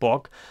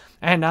Facebook,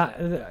 and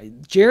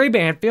Jerry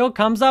Banfield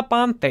comes up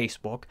on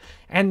Facebook,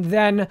 and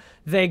then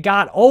they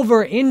got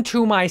over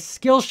into my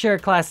Skillshare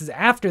classes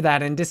after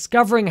that and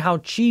discovering how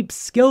cheap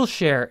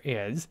Skillshare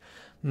is.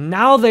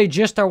 Now they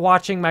just are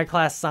watching my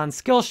classes on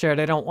Skillshare.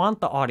 They don't want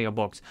the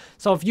audiobooks.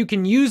 So if you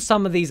can use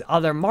some of these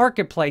other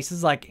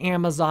marketplaces like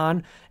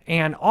Amazon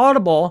and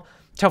Audible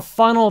to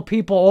funnel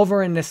people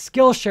over into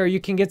Skillshare, you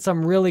can get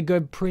some really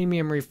good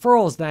premium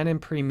referrals then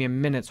and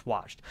premium minutes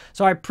watched.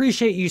 So I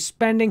appreciate you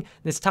spending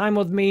this time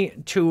with me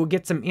to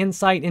get some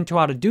insight into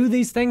how to do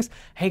these things.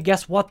 Hey,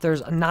 guess what?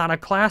 There's not a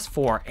class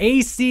for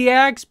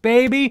ACX,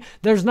 baby.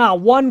 There's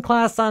not one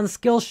class on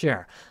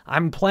Skillshare.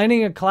 I'm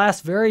planning a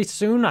class very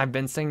soon. I've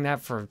been saying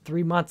that for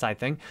 3 months, I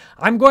think.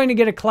 I'm going to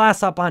get a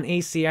class up on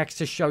ACX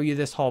to show you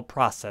this whole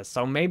process.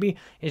 So maybe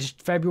it's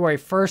February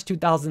 1st,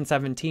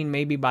 2017.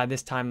 Maybe by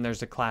this time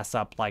there's a class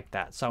up like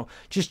that. So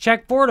just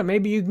check for it, or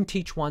maybe you can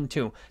teach one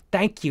too.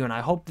 Thank you, and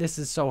I hope this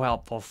is so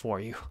helpful for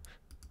you.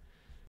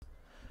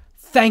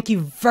 Thank you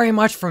very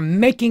much for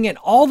making it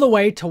all the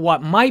way to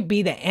what might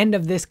be the end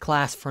of this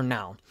class for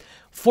now.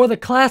 For the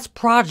class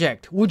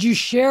project, would you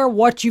share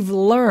what you've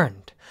learned?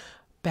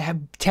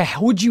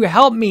 Would you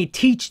help me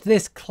teach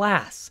this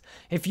class?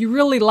 If you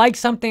really like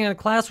something in a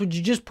class, would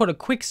you just put a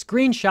quick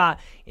screenshot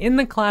in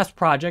the class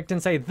project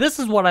and say, this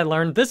is what I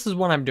learned, this is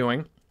what I'm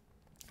doing.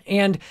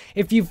 And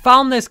if you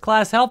found this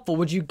class helpful,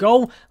 would you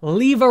go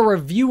leave a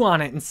review on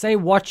it and say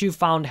what you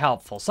found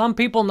helpful? Some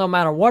people, no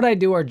matter what I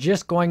do, are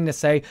just going to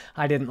say,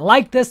 I didn't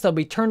like this. They'll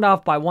be turned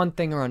off by one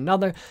thing or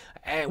another.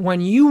 When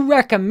you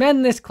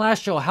recommend this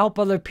class, you'll help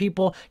other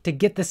people to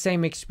get the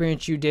same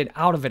experience you did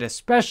out of it,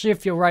 especially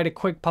if you'll write a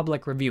quick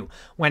public review.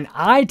 When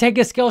I take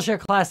a Skillshare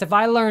class, if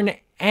I learn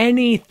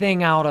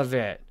anything out of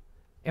it,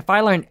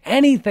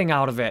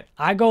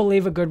 I go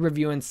leave a good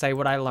review and say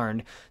what I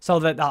learned so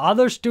that the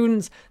other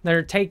students that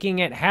are taking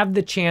it have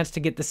the chance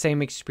to get the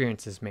same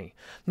experience as me.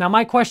 Now,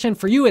 my question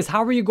for you is,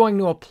 how are you going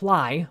to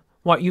apply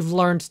what you've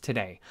learned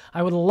today?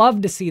 I would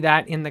love to see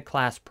that in the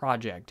class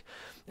project.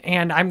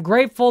 And I'm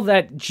grateful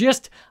that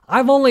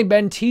I've only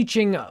been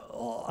taking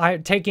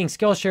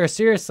Skillshare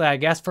seriously, I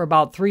guess, for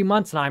about 3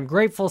 months, and I'm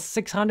grateful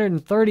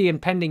 630 in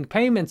pending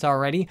payments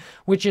already,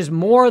 which is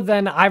more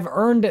than I've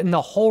earned in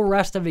the whole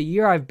rest of a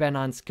year I've been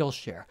on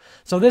Skillshare.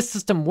 So this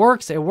system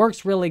works. It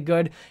works really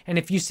good. And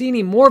if you see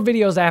any more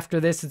videos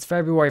after this, it's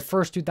February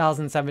 1st,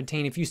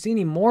 2017. If you see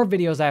any more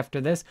videos after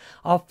this,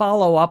 I'll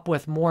follow up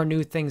with more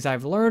new things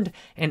I've learned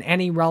and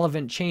any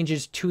relevant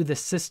changes to the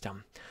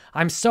system.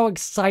 I'm so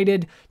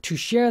excited to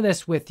share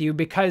this with you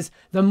because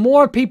the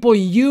more people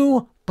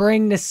you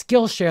bring to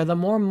Skillshare, the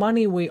more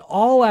money we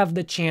all have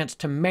the chance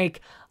to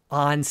make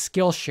on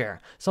Skillshare.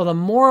 So the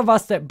more of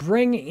us that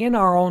bring in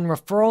our own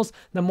referrals,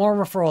 the more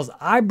referrals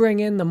I bring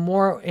in, the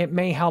more it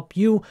may help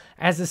you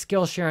as a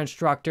Skillshare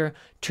instructor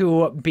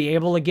to be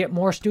able to get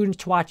more students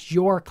to watch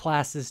your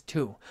classes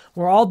too.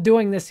 We're all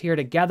doing this here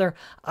together.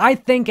 I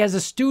think as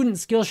a student,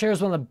 Skillshare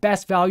is one of the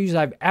best values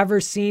I've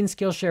ever seen.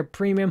 Skillshare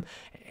Premium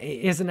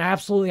is an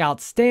absolutely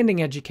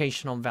outstanding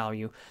educational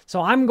value.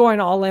 So I'm going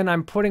all in.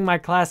 I'm putting my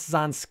classes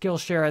on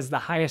Skillshare as the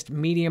highest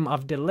medium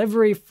of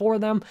delivery for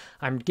them.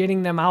 I'm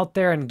getting them out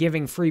there and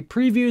giving free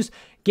previews,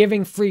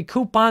 giving free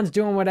coupons,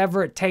 doing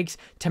whatever it takes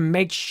to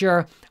make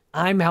sure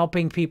I'm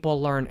helping people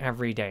learn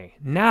every day.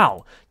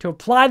 Now, to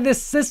apply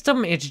this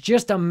system, it's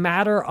just a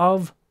matter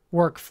of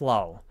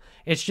workflow.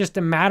 It's just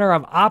a matter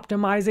of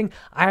optimizing.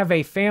 I have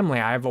a family.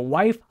 I have a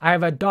wife. I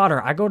have a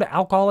daughter. I go to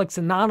Alcoholics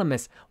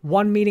Anonymous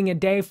 1 meeting a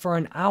day for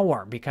an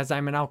hour because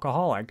I'm an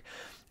alcoholic.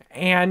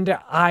 And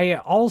I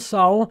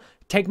also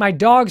take my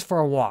dogs for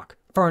a walk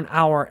for an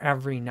hour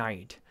every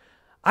night.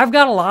 I've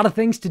got a lot of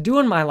things to do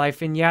in my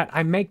life, and yet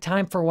I make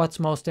time for what's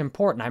most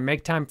important. I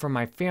make time for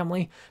my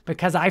family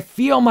because I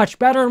feel much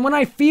better. And when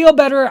I feel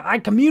better, I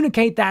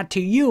communicate that to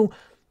you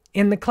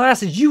in the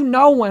classes. You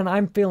know when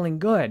I'm feeling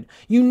good.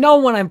 You know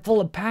when I'm full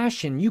of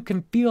passion. You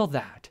can feel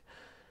that.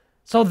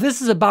 So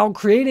this is about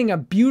creating a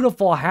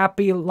beautiful,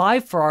 happy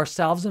life for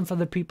ourselves and for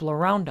the people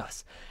around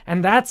us.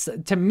 And that's,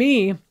 to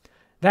me,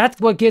 That's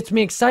what gets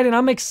me excited.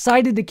 I'm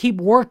excited to keep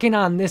working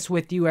on this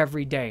with you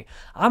every day.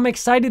 I'm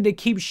excited to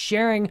keep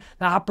sharing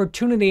the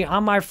opportunity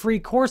on my free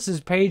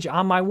courses page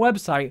on my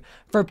website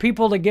for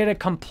people to get a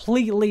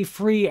completely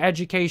free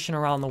education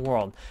around the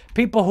world.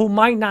 People who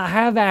might not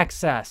have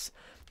access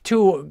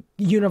to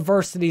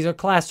universities or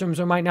classrooms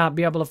or might not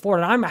be able to afford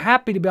it. I'm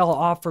happy to be able to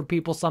offer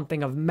people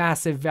something of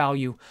massive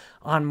value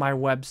on my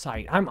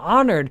website. I'm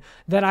honored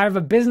that I have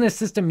a business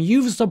system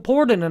you've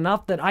supported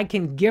enough that I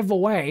can give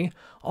away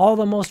all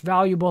the most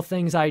valuable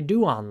things I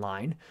do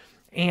online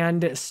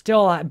and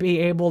still be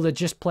able to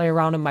just play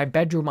around in my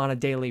bedroom on a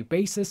daily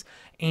basis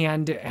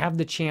and have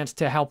the chance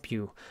to help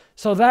you.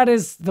 So that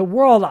is the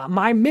world.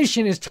 My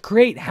mission is to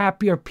create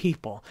happier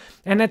people.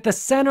 And at the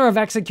center of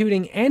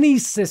executing any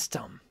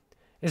system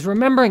is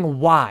remembering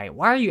why.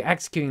 Why are you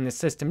executing the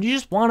system? Do you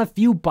just want a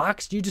few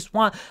bucks? Do you just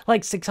want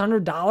like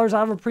 $600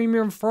 out of a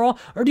premium referral?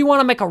 Or do you want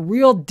to make a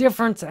real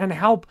difference and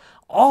help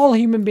all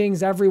human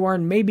beings everywhere,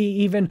 and maybe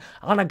even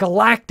on a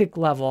galactic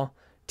level,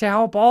 to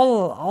help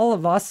all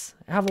of us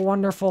have a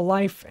wonderful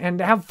life and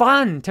have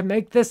fun, to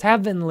make this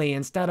heavenly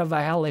instead of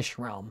a hellish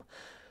realm?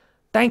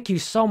 Thank you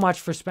so much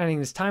for spending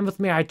this time with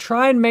me. I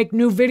try and make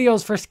new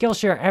videos for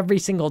Skillshare every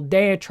single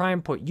day. I try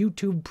and put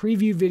YouTube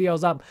preview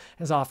videos up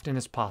as often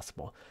as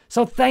possible.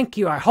 So thank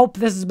you. I hope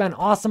this has been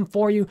awesome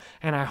for you,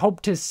 and I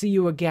hope to see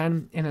you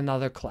again in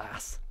another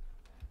class.